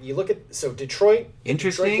you look at Detroit.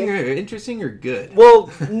 Interesting or good?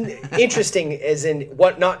 Well, interesting as in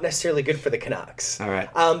what not necessarily good for the Canucks. All right.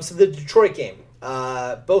 So the Detroit game,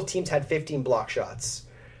 both teams had 15 block shots.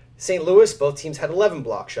 St. Louis, both teams had 11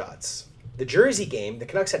 block shots. The Jersey game, the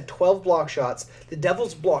Canucks had 12 block shots. The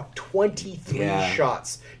Devils blocked 23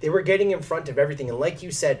 shots. They were getting in front of everything. And like you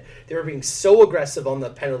said, they were being so aggressive on the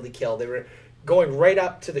penalty kill. They were going right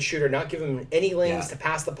up to the shooter, not giving him any lanes to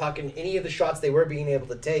pass the puck. And any of the shots they were being able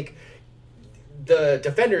to take, the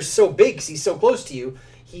defender's so big because he's so close to you.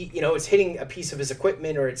 It's hitting a piece of his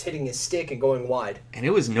equipment or it's hitting his stick and going wide. And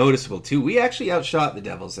it was noticeable, too. We actually outshot the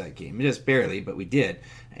Devils that game. Just barely, but we did.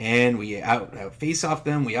 And we out-face-off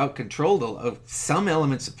them. We out-controlled some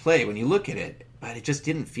elements of play when you look at it. But it just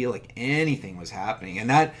didn't feel like anything was happening. And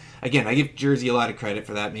that, again, I give Jersey a lot of credit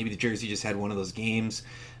for that. Maybe the Jersey just had one of those games.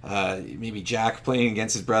 Maybe Jack playing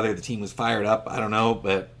against his brother. The team was fired up. I don't know,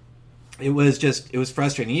 but it was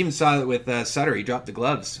frustrating. You even saw it with Sutter. He dropped the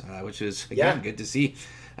gloves, which was, again, good to see.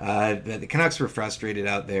 The Canucks were frustrated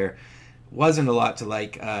out there. Wasn't a lot to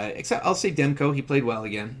like, except I'll say Demko. He played well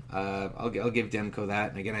again. I'll give Demko that.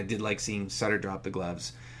 And again, I did like seeing Sutter drop the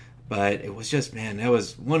gloves. But it was just, man, that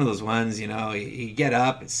was one of those ones, you get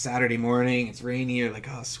up, it's Saturday morning, it's rainy, you're like,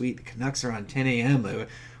 oh, sweet, the Canucks are on 10 a.m. Like,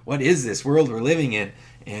 what is this world we're living in?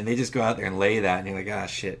 And they just go out there and lay that, and you're like, ah,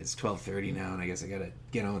 shit, it's 12:30 now, and I guess I got to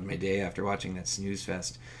get on with my day after watching that snooze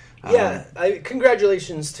fest. Yeah,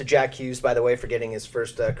 congratulations to Jack Hughes, by the way, for getting his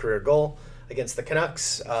first career goal against the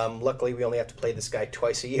Canucks. Luckily, we only have to play this guy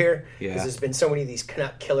twice a year, because there's been so many of these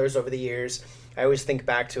Canuck killers over the years. I always think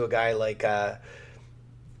back to a guy like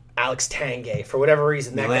Alex Tanguay, for whatever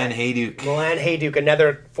reason. Milan Hajduk,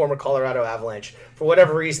 another former Colorado Avalanche. For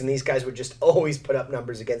whatever reason, these guys would just always put up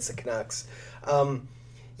numbers against the Canucks.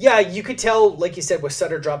 Yeah, you could tell, like you said, with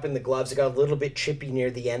Sutter dropping the gloves, it got a little bit chippy near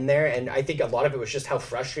the end there, and I think a lot of it was just how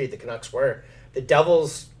frustrated the Canucks were. The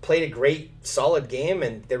Devils played a great, solid game,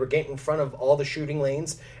 and they were getting in front of all the shooting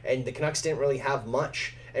lanes, and the Canucks didn't really have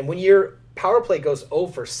much. And when your power play goes 0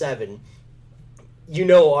 for 7,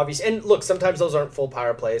 obviously, and look, sometimes those aren't full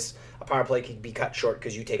power plays. A power play can be cut short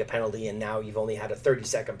because you take a penalty, and now you've only had a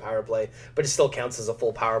 30-second power play, but it still counts as a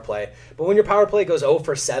full power play. But when your power play goes 0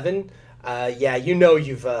 for 7, there's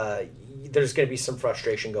going to be some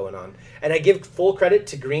frustration going on. And I give full credit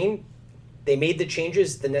to Green. They made the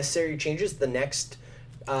necessary changes the next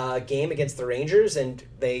game against the Rangers, and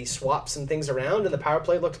they swapped some things around, and the power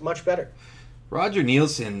play looked much better. Roger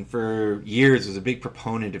Nielsen, for years, was a big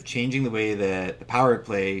proponent of changing the way that the power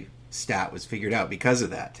play stat was figured out because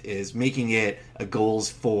of that, is making it a goals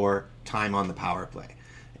for time on the power play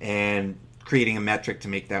and creating a metric to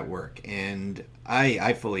make that work. And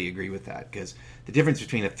I fully agree with that, because the difference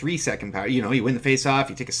between a 3-second power, you win the face-off,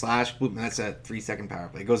 you take a slash, boom, that's a 3-second power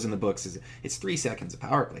play. It goes in the books, it's 3 seconds of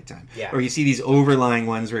power play time. Yeah. Or you see these overlying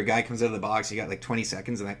ones where a guy comes out of the box, you got like 20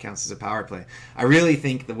 seconds, and that counts as a power play. I really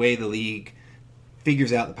think the way the league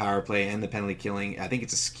figures out the power play and the penalty killing, I think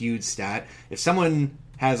it's a skewed stat. If someone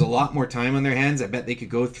has a lot more time on their hands, I bet they could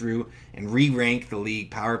go through and re-rank the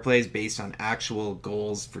league power plays based on actual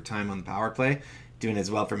goals for time on the power play, doing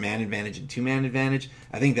as well for man advantage and two-man advantage.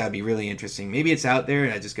 I think that'd be really interesting. Maybe it's out there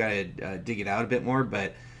and I just got to dig it out a bit more,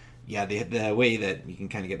 but yeah, the way that you can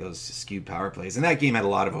kind of get those skewed power plays. And that game had a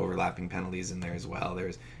lot of overlapping penalties in there as well.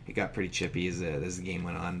 It got pretty chippy as the game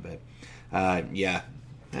went on, but yeah,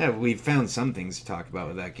 we've found some things to talk about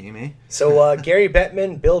with that game, eh? So Gary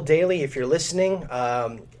Bettman, Bill Daly, if you're listening,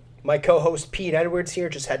 my co-host Pete Edwards here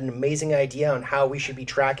just had an amazing idea on how we should be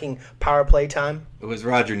tracking power play time. It was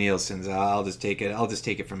Roger Nielsen's. I'll just take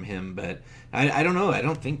it from him. But I don't know. I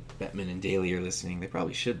don't think Bettman and Daly are listening. They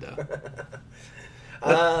probably should,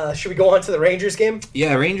 though. Should we go on to the Rangers game?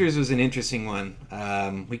 Yeah, Rangers was an interesting one.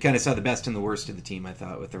 We kind of saw the best and the worst of the team, I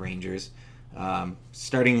thought, with the Rangers.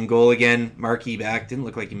 Starting in goal again, Markey back. Didn't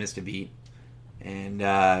look like he missed a beat. And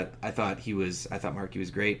I thought Markey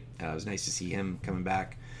was great. It was nice to see him coming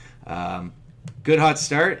back. Good hot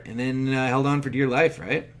start, and then held on for dear life,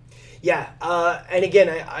 right? Yeah, and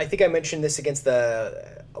again, I think I mentioned this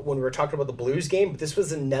when we were talking about the Blues game, but this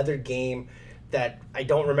was another game that I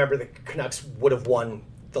don't remember the Canucks would have won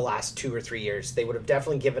the last 2 or 3 years. They would have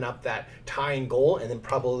definitely given up that tying goal and then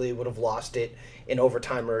probably would have lost it in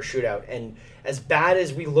overtime or a shootout. And as bad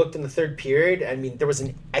as we looked in the third period, I mean,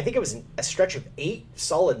 I think it was a stretch of 8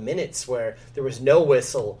 solid minutes where there was no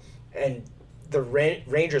whistle, and the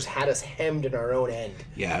Rangers had us hemmed in our own end.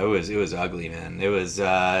 Yeah, it was ugly, man. It was,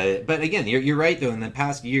 but again, you're right though. In the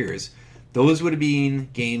past years, those would have been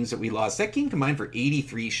games that we lost. That game combined for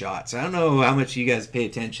 83 shots. I don't know how much you guys pay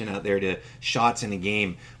attention out there to shots in a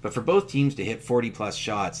game, but for both teams to hit 40 plus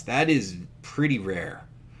shots, that is pretty rare.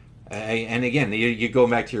 And again, you go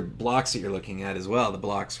back to your blocks that you're looking at as well. The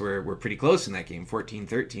blocks were pretty close in that game,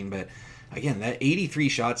 14-13. But again, that 83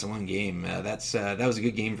 shots in one game, that was a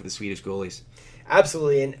good game for the Swedish goalies.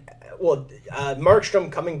 Absolutely. And, Markstrom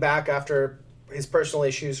coming back after his personal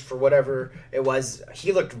issues for whatever it was,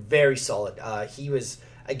 he looked very solid. He was,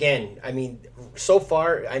 again, I mean, so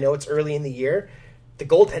far, I know it's early in the year, the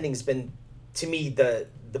goaltending's been, to me, the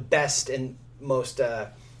best and most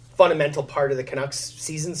fundamental part of the Canucks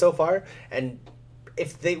season so far. And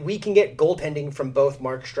if we can get goaltending from both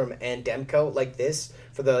Markstrom and Demko like this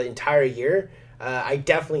for the entire year, I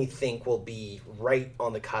definitely think we'll be right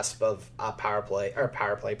on the cusp of power play.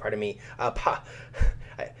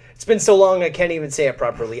 It's been so long I can't even say it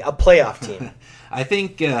properly. A playoff team. I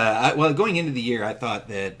think, going into the year, I thought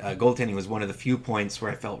that goaltending was one of the few points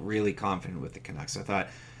where I felt really confident with the Canucks. I thought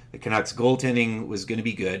the Canucks goaltending was going to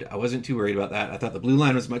be good. I wasn't too worried about that. I thought the blue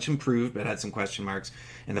line was much improved, but had some question marks.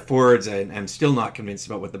 And the forwards, I'm still not convinced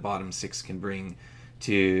about what the bottom six can bring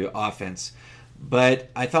to offense. But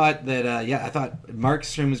I thought that, I thought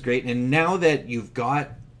Markstrom was great. And now that you've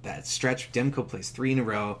got that stretch, Demko plays 3 in a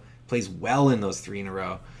row, plays well in those 3 in a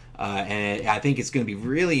row. And I think it's going to be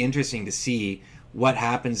really interesting to see what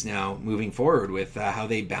happens now moving forward with how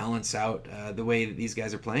they balance out the way that these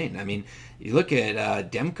guys are playing. I mean, you look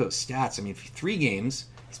at Demko's stats. I mean, 3 games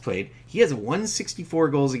he's played, he has a 164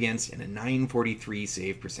 goals against and a 943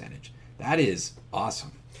 save percentage. That is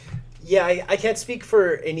awesome. Yeah, I can't speak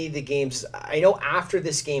for any of the games. I know after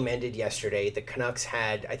this game ended yesterday, the Canucks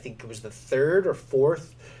had, I think it was the 3rd or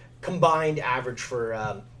 4th combined average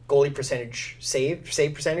for goalie percentage, save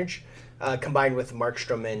percentage, combined with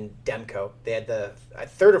Markstrom and Demko. They had the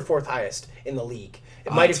 3rd or 4th highest in the league.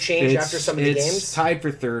 It might have changed after some of the games. It's tied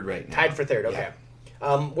for 3rd right now. Tied for 3rd, okay.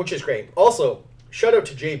 Yeah. Which is great. Also, shout out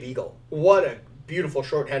to Jay Beagle. What a beautiful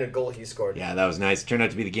shorthanded goal he scored. Yeah, that was nice. Turned out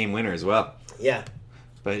to be the game winner as well. Yeah.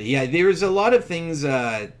 But yeah, there was a lot of things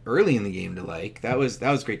early in the game to like. That was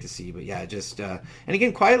great to see. But yeah, just and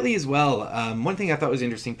again quietly as well. One thing I thought was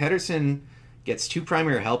interesting: Pettersson gets 2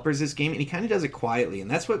 primary helpers this game, and he kind of does it quietly.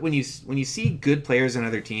 And that's what when you see good players on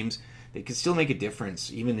other teams, they can still make a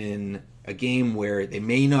difference, even in a game where they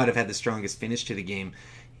may not have had the strongest finish to the game.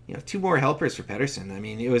 2 more helpers for Pettersson. I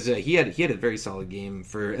mean, it was he had a very solid game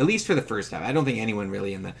for at least for the first half. I don't think anyone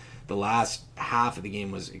really in the last half of the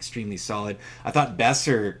game was extremely solid. I thought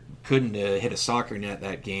Besser couldn't hit a soccer net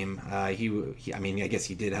that game. He I mean, I guess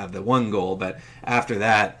he did have the 1 goal, but after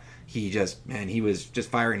that, he was just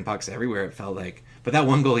firing pucks everywhere. It felt like. But that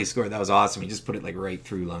 1 goal he scored, that was awesome. He just put it like right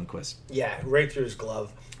through Lundqvist. Yeah, right through his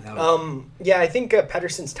glove. Yeah, I think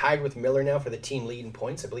Pettersson's tied with Miller now for the team lead in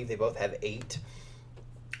points. I believe they both have 8.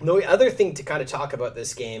 The other thing to kind of talk about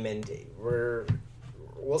this game, and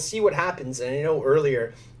we'll see what happens. And I know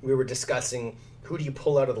earlier we were discussing who do you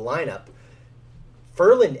pull out of the lineup.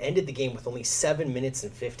 Ferland ended the game with only 7 minutes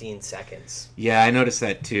and 15 seconds. Yeah, I noticed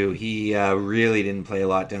that too. He really didn't play a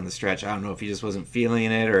lot down the stretch. I don't know if he just wasn't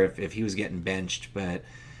feeling it or if he was getting benched, but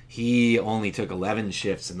he only took 11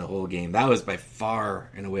 shifts in the whole game. That was by far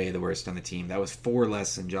and away the worst on the team. That was 4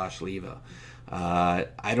 less than Josh Leva.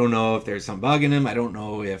 I don't know if there's some bug in him. I don't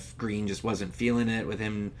know if Green just wasn't feeling it with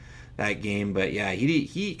him that game. But yeah,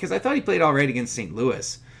 he because I thought he played all right against St.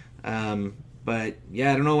 Louis. But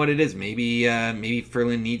yeah, I don't know what it is. Maybe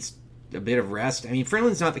Ferland needs a bit of rest. I mean,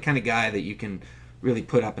 Ferland's not the kind of guy that you can really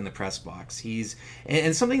put up in the press box.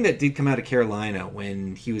 And something that did come out of Carolina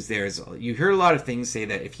when he was there is you hear a lot of things say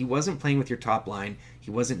that if he wasn't playing with your top line,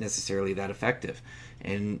 he wasn't necessarily that effective.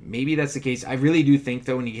 And maybe that's the case. I really do think,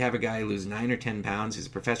 though, when you have a guy lose 9 or 10 pounds, who's a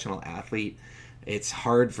professional athlete, it's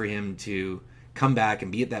hard for him to come back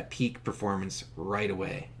and be at that peak performance right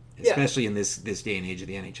away, especially in this day and age of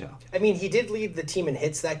the NHL. I mean, he did lead the team in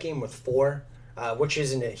hits that game with 4, which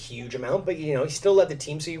isn't a huge amount, but, he still led the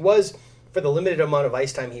team. So he was, for the limited amount of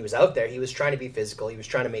ice time he was out there, he was trying to be physical. He was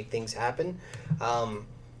trying to make things happen.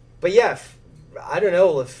 But yeah, I don't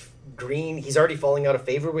know if Green, he's already falling out of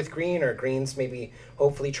favor with Green, or Green's maybe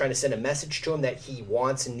hopefully trying to send a message to him that he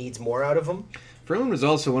wants and needs more out of him. Ferland was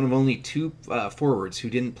also one of only 2 forwards who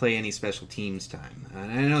didn't play any special teams time.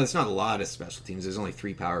 And I know that's not a lot of special teams. There's only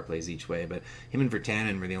 3 power plays each way, but him and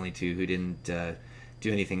Virtanen were the only 2 who didn't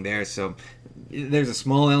do anything there. So there's a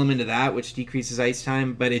small element of that which decreases ice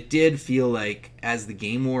time, but it did feel like as the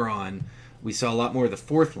game wore on, we saw a lot more of the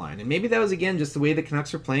 4th line. And maybe that was, again, just the way the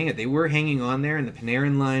Canucks were playing it. They were hanging on there, and the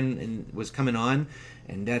Panarin line was coming on,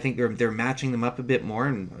 and I think they're matching them up a bit more,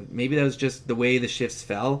 and maybe that was just the way the shifts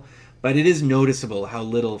fell. But it is noticeable how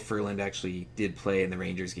little Ferland actually did play in the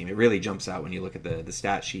Rangers game. It really jumps out when you look at the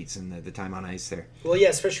stat sheets and the time on ice there. Well, yeah,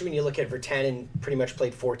 especially when you look at Virtanen pretty much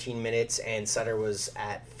played 14 minutes, and Sutter was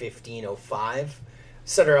at 15:05.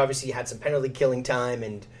 Sutter obviously had some penalty killing time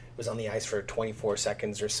and was on the ice for 24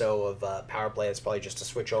 seconds or so of power play. It's probably just a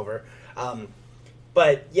switch over.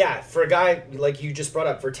 But yeah, for a guy like you just brought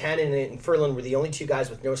up, Virtanen and Ferland were the only 2 guys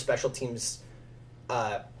with no special teams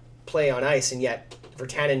play on ice, and yet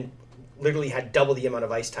Virtanen literally had double the amount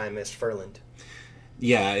of ice time as Ferland.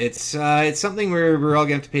 Yeah, it's something we're all going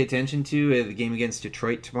to have to pay attention to. The game against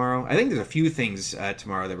Detroit tomorrow. I think there's a few things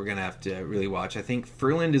tomorrow that we're going to have to really watch. I think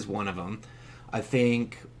Ferland is one of them. I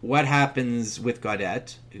think what happens with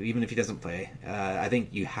Gaudette, even if he doesn't play, I think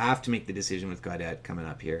you have to make the decision with Gaudette coming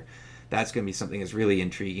up here. That's going to be something that's really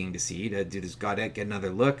intriguing to see. Does Gaudette get another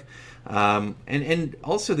look? And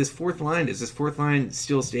also this 4th line, does this 4th line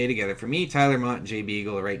still stay together? For me, Tyler Mott and Jay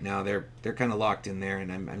Beagle right now, they're kind of locked in there,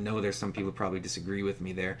 and I know there's some people probably disagree with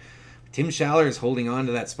me there. Tim Schaller is holding on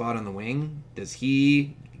to that spot on the wing. Does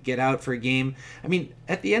he get out for a game? I mean,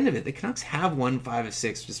 at the end of it, the Canucks have won 5 of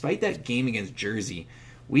 6. Despite that game against Jersey,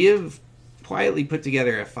 we have quietly put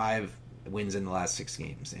together a 5 wins in the last 6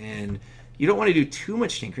 games. And you don't want to do too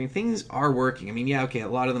much tinkering. Things are working. I mean, yeah, okay, a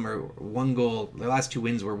lot of them are 1 goal. The last 2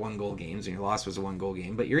 wins were 1 goal games, and your loss was a 1 goal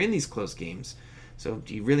game. But you're in these close games. So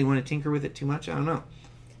do you really want to tinker with it too much? I don't know.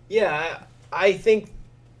 Yeah, I think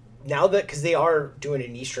now that, because they are doing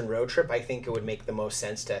an Eastern road trip, I think it would make the most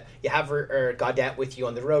sense to you have Gaudette with you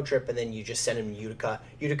on the road trip, and then you just send him to Utica.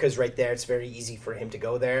 Utica's right there. It's very easy for him to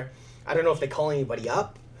go there. I don't know if they call anybody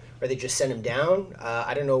up or they just send him down.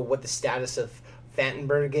 I don't know what the status of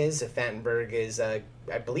Fantenberg is. If Fantenberg is, I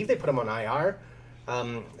believe they put him on IR.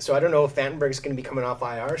 So I don't know if Fantenberg's going to be coming off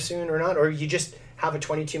IR soon or not, or you just have a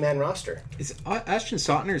 22-man roster. Is Ashton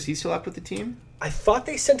Sautner, is he still up with the team? I thought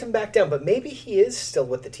they sent him back down, but maybe he is still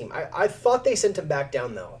with the team. I thought they sent him back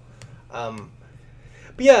down, though. But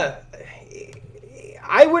yeah,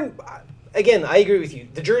 I wouldn't... Again, I agree with you.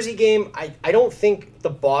 The Jersey game, I don't think the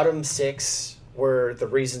bottom 6 were the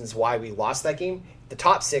reasons why we lost that game. The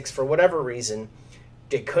top 6, for whatever reason,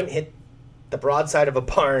 they couldn't hit the broadside of a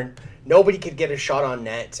barn. Nobody could get a shot on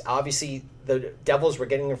net. Obviously, the Devils were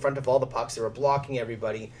getting in front of all the pucks. They were blocking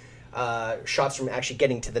everybody. Shots from actually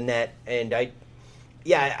getting to the net. And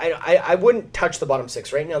I wouldn't touch the bottom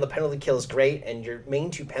 6. Right now, the penalty kill is great, and your main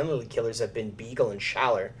 2 penalty killers have been Beagle and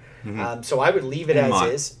Schaller. Mm-hmm. So I would leave it as Mott.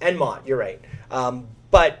 Is. And Mott, you're right.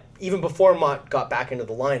 But even before Mott got back into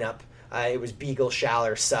the lineup, it was Beagle,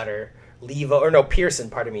 Schaller, Sutter, Pearson,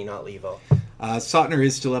 pardon me, not Levo. Sautner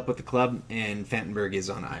is still up with the club, and Fantenberg is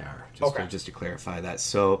on IR, just to clarify that.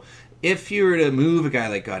 So if you were to move a guy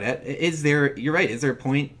like Gaudette, you're right, is there a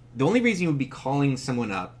point? The only reason you would be calling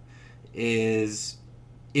someone up is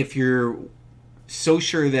if you're so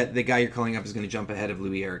sure that the guy you're calling up is going to jump ahead of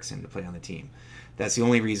Louis Eriksson to play on the team. That's the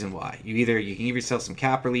only reason why. You can give yourself some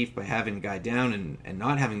cap relief by having a guy down and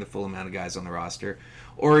not having the full amount of guys on the roster,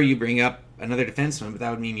 or you bring up another defenseman, but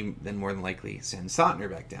that would mean you then more than likely send Sautner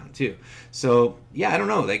back down too. So yeah, I don't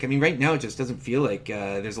know. Right now it just doesn't feel like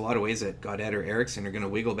there's a lot of ways that Gaudette or Eriksson are going to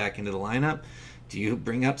wiggle back into the lineup. Do you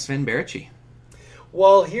bring up Sven Baertschi?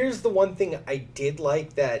 Well, here's the one thing I did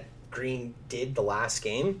like that Green did the last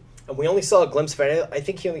game. And we only saw a glimpse of it. I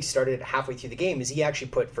think he only started halfway through the game. Is he actually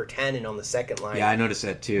put Virtanen on the second line? Yeah, I noticed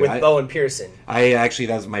that too. With Bo and Pearson. That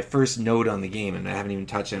was my first note on the game, and I haven't even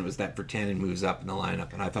touched on it, was that Virtanen moves up in the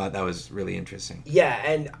lineup, and I thought that was really interesting. Yeah,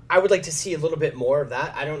 and I would like to see a little bit more of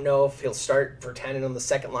that. I don't know if he'll start Virtanen on the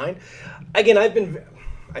second line. Again,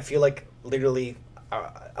 I feel like literally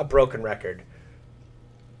a broken record.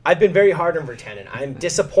 I've been very hard on Virtanen. I'm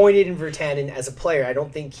disappointed in Virtanen as a player. I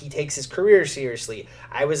don't think he takes his career seriously.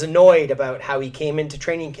 I was annoyed about how he came into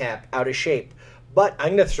training camp out of shape. But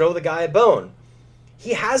I'm going to throw the guy a bone.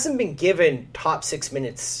 He hasn't been given top 6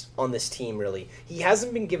 minutes on this team, really. He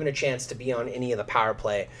hasn't been given a chance to be on any of the power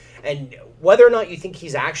play. And whether or not you think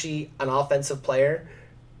he's actually an offensive player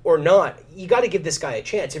or not, you got to give this guy a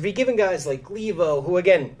chance. If you're giving guys like Levo, who,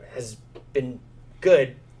 again, has been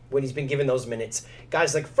good when he's been given those minutes,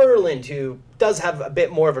 guys like Ferland, who does have a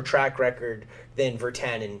bit more of a track record than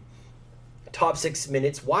Virtanen, top 6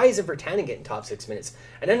 minutes. Why isn't Virtanen getting top 6 minutes?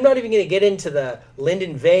 And I'm not even going to get into the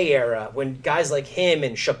Lyndon Vey era when guys like him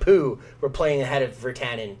and Chaput were playing ahead of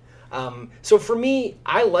Virtanen. So for me,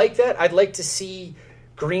 I like that. I'd like to see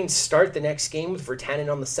Green start the next game with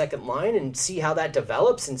Virtanen on the second line and see how that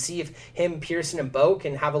develops and see if him, Pearson, and Bo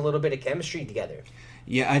can have a little bit of chemistry together.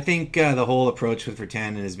 Yeah, I think the whole approach with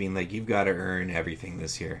Virtanen has been like, you've got to earn everything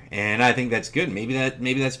this year, and I think that's good. Maybe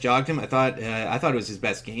that's jogged him. I thought it was his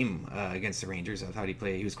best game against the Rangers. I thought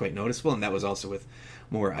he was quite noticeable, and that was also with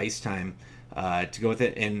more ice time to go with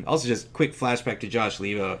it. And also, just quick flashback to Josh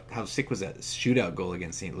Levo. How sick was that shootout goal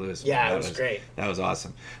against St. Louis? Yeah, it was great. That was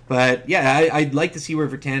awesome. But yeah, I'd like to see where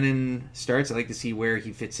Virtanen starts. I'd like to see where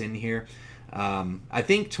he fits in here. I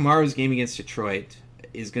think tomorrow's game against Detroit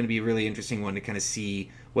is going to be a really interesting one to kind of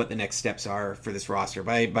see what the next steps are for this roster.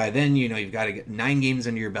 By then, you've got to get 9 games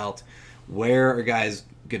under your belt. Where are guys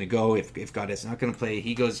going to go if Gaudette's not going to play?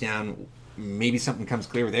 He goes down. Maybe something comes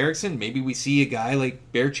clear with Eriksson. Maybe we see a guy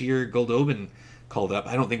like Baertschi or Goldobin called up.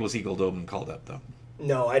 I don't think we'll see Goldobin called up, though.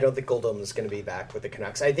 No, I don't think Goldobin is going to be back with the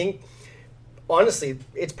Canucks. I think, honestly,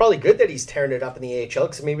 it's probably good that he's tearing it up in the AHL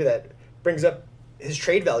because maybe that brings up his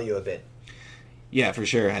trade value a bit. Yeah, for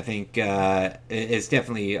sure. I think it's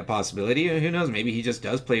definitely a possibility. Who knows? Maybe he just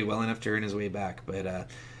does play well enough to earn his way back. But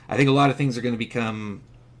I think a lot of things are going to become,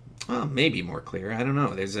 maybe more clear. I don't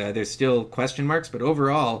know. There's still question marks, but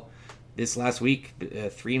overall, this last week,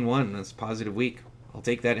 3-1, that's a positive week. I'll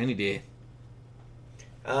take that any day.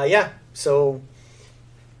 Yeah. So,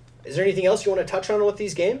 is there anything else you want to touch on with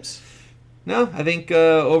these games? No, I think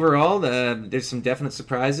overall there's some definite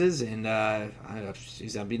surprises, and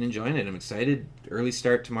I've been enjoying it. I'm excited. Early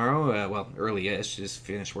start tomorrow. Early-ish. Just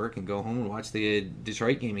finish work and go home and watch the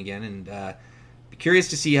Detroit game again, and be curious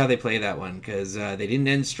to see how they play that one, because they didn't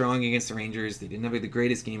end strong against the Rangers. They didn't have the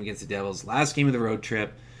greatest game against the Devils. Last game of the road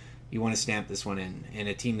trip. You want to stamp this one in. And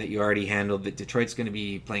a team that you already handled, that Detroit's going to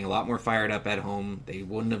be playing a lot more fired up at home. They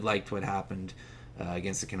wouldn't have liked what happened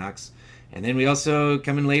against the Canucks. And then we also,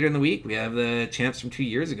 coming later in the week, we have the champs from 2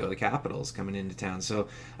 years ago, the Capitals, coming into town. So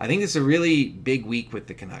I think it's a really big week with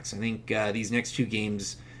the Canucks. I think these next two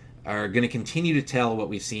games are going to continue to tell what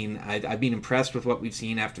we've seen. I've been impressed with what we've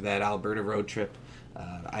seen after that Alberta road trip.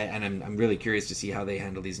 I'm really curious to see how they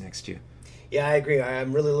handle these next two. Yeah, I agree.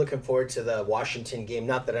 I'm really looking forward to the Washington game.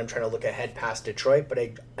 Not that I'm trying to look ahead past Detroit, but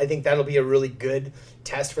I think that'll be a really good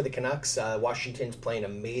test for the Canucks. Washington's playing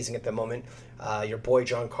amazing at the moment. Your boy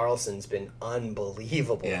John Carlson's been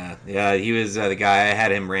unbelievable. Yeah, he was the guy. I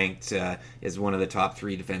had him ranked as one of the top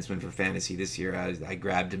 3 defensemen for fantasy this year. I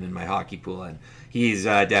grabbed him in my hockey pool, and he's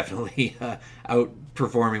definitely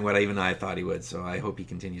outperforming what even I thought he would. So I hope he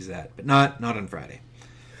continues that, but not on Friday.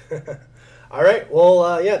 All right.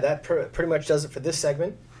 Well, that pretty much does it for this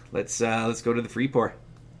segment. Let's go to the free pour.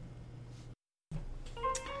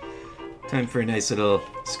 Time for a nice little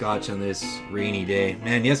scotch on this rainy day.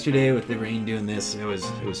 Man, yesterday with the rain doing this, it was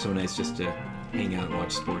so nice just to hang out and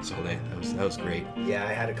watch sports all day. That was great. Yeah,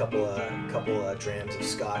 I had a couple drams of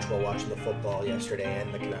scotch while watching the football yesterday,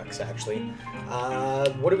 and the Canucks actually.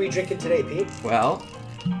 What are we drinking today, Pete? Well,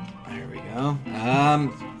 there we go.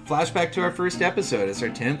 Flashback to our first episode. It's our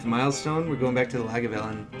 10th milestone. We're going back to the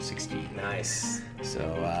Lagavulin 16. Nice. So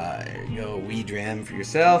there you go. Wee dram for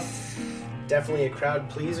yourself. Definitely a crowd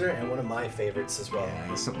pleaser and one of my favorites as well.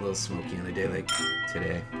 Yeah, something a little smoky on a day like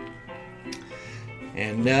today.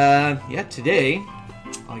 And today,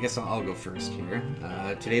 I guess I'll go first here.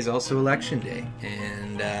 Today's also election day,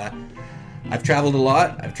 and I've traveled a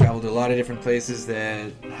lot. I've traveled to a lot of different places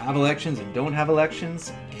that have elections and don't have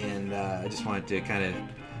elections, and I just wanted to kind of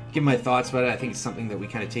give my thoughts about it. I think it's something that we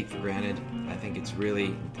kind of take for granted. I think it's really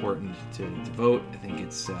important to vote. I think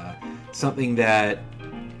it's something that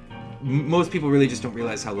most people really just don't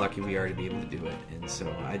realize how lucky we are to be able to do it. And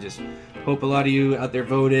so I just hope a lot of you out there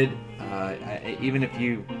voted. Even if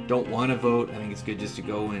you don't want to vote, I think it's good just to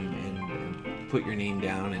go and put your name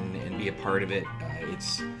down and be a part of it.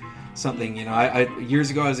 It's something, years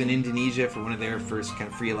ago I was in Indonesia for one of their first kind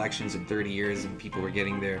of free elections in 30 years, and people were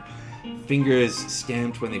getting their fingers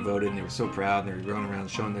stamped when they voted, and they were so proud, and they were going around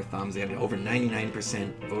showing their thumbs. They had over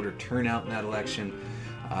 99% voter turnout in that election.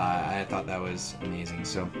 I thought that was amazing.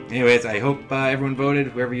 So anyways, I hope everyone voted,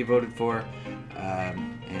 whoever you voted for.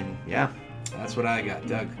 And yeah, that's what I got.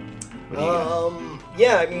 Doug, what do you got?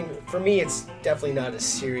 Yeah, I mean, for me, it's definitely not as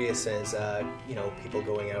serious as, people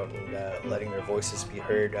going out and letting their voices be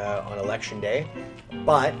heard on Election Day.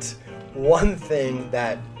 But one thing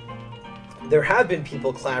that there have been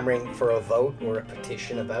people clamoring for a vote or a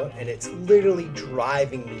petition about, and it's literally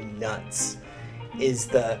driving me nuts, is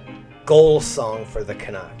the goal song for the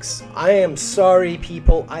Canucks. I am sorry,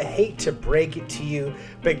 people. I hate to break it to you,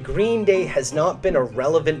 but Green Day has not been a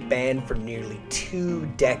relevant band for nearly 2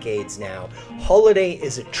 decades now. Holiday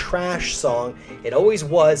is a trash song. It always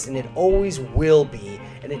was, and it always will be,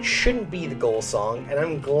 and it shouldn't be the goal song, and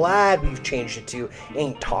I'm glad we've changed it to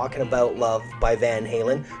Ain't Talking About Love by Van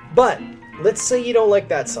Halen. But let's say you don't like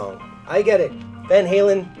that song. I get it. Van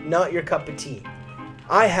Halen, not your cup of tea.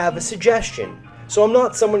 I have a suggestion. So I'm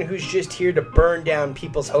not someone who's just here to burn down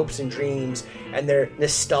people's hopes and dreams and their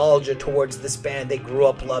nostalgia towards this band they grew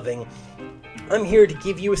up loving. I'm here to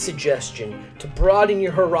give you a suggestion to broaden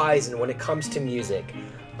your horizon when it comes to music.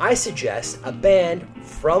 I suggest a band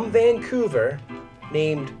from Vancouver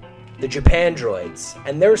named the Japandroids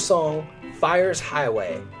and their song Fire's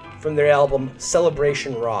Highway from their album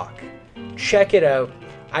Celebration Rock. Check it out.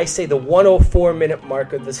 I say the 104-minute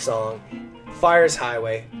mark of the song, Fire's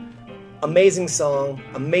Highway. Amazing song,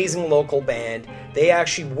 amazing local band. They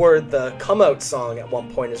actually were the come out song at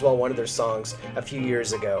one point as well, one of their songs a few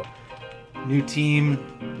years ago. New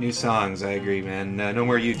team, new songs. I agree, man. No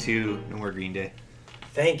more U2, no more Green Day.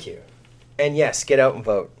 Thank you. And yes, get out and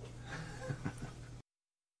vote.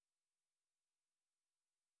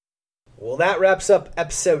 Well, that wraps up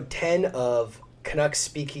episode 10 of Canucks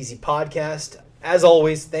Speakeasy Podcast. As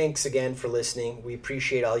always, thanks again for listening. We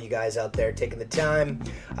appreciate all you guys out there taking the time.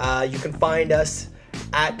 You can find us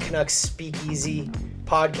at Canucks Speakeasy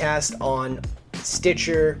Podcast on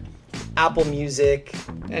Stitcher, Apple Music.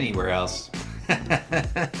 Anywhere else.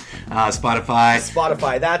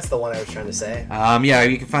 Spotify. That's the one I was trying to say. Yeah,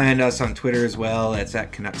 you can find us on Twitter as well. That's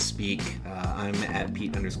at Canucks Speak. I'm at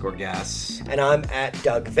Pete_Gas. And I'm at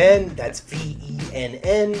Doug Venn. That's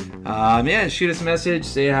VENN. Yeah, shoot us a message.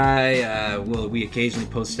 Say hi. We occasionally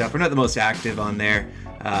post stuff. We're not the most active on there,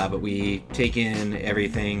 but we take in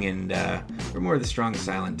everything, and we're more of the strong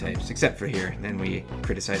silent types, except for here. Then we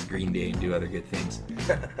criticize Green Day and do other good things.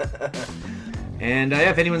 And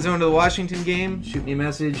if anyone's going to the Washington game, shoot me a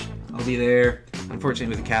message. I'll be there.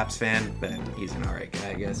 Unfortunately, with a Caps fan, but he's an alright guy,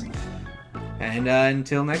 I guess. And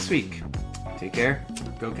until next week, take care.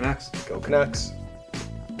 Go Canucks. Go Canucks.